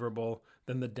favorable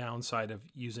than the downside of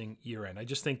using year-end. I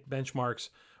just think benchmarks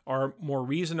are more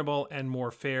reasonable and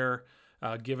more fair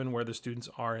given where the students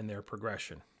are in their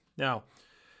progression. Now,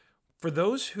 for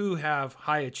those who have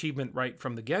high achievement right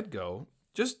from the get-go,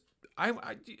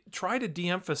 I try to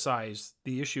de-emphasize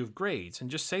the issue of grades and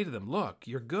just say to them, look,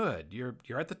 you're good.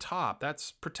 You're at the top.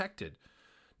 That's protected.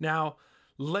 Now,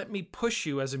 let me push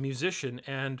you as a musician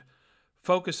and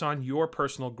focus on your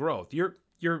personal growth. Your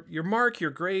mark,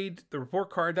 your grade, the report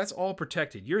card, that's all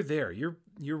protected. You're there.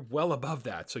 You're well above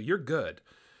that. So you're good.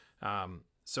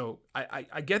 So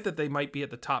I get that they might be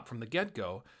at the top from the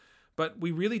get-go, but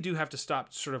we really do have to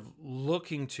stop sort of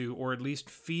looking to, or at least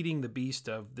feeding the beast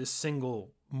of this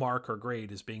single mark or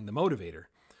grade as being the motivator.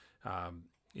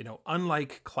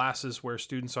 Unlike classes where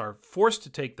students are forced to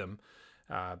take them,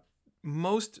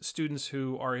 most students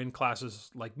who are in classes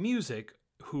like music,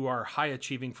 who are high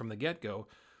achieving from the get-go,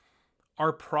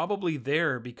 are probably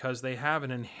there because they have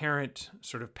an inherent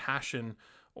sort of passion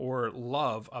or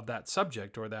love of that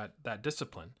subject or that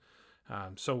discipline.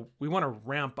 So we want to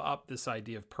ramp up this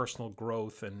idea of personal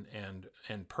growth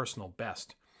and personal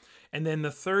best. And then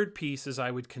the third piece is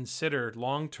I would consider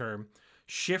long-term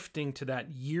shifting to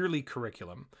that yearly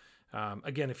curriculum.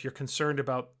 Again, if you're concerned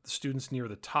about the students near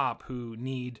the top who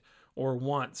need or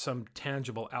want some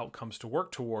tangible outcomes to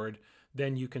work toward,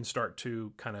 then you can start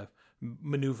to kind of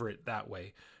maneuver it that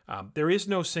way. There is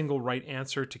no single right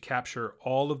answer to capture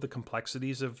all of the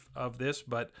complexities of this,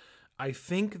 but I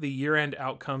think the year-end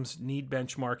outcomes need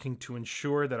benchmarking to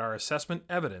ensure that our assessment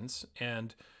evidence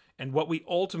and what we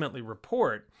ultimately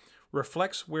report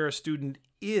reflects where a student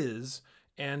is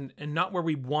and not where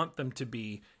we want them to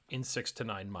be in 6 to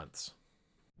 9 months.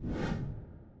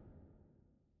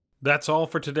 That's all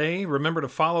for today. Remember to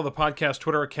follow the podcast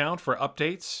Twitter account for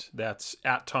updates. That's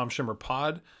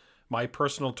 @TomSchimmerPod. My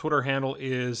personal Twitter handle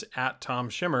is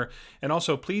 @TomSchimmer. And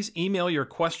also, please email your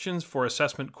questions for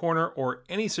Assessment Corner or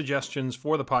any suggestions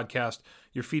for the podcast.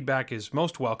 Your feedback is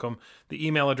most welcome. The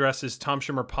email address is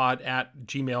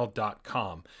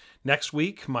tomschimmerpod@gmail.com. Next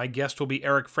week, my guest will be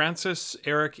Eric Francis.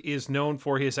 Eric is known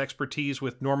for his expertise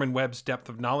with Norman Webb's depth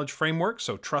of knowledge framework,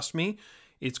 so trust me,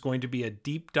 it's going to be a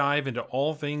deep dive into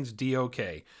all things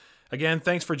DOK. Again,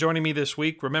 thanks for joining me this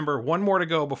week. Remember, one more to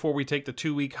go before we take the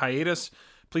 2-week hiatus.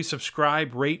 Please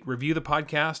subscribe, rate, review the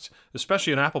podcast,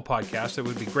 especially on Apple Podcasts. It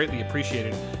would be greatly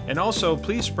appreciated. And also,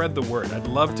 please spread the word. I'd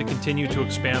love to continue to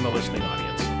expand the listening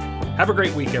audience. Have a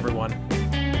great week, everyone.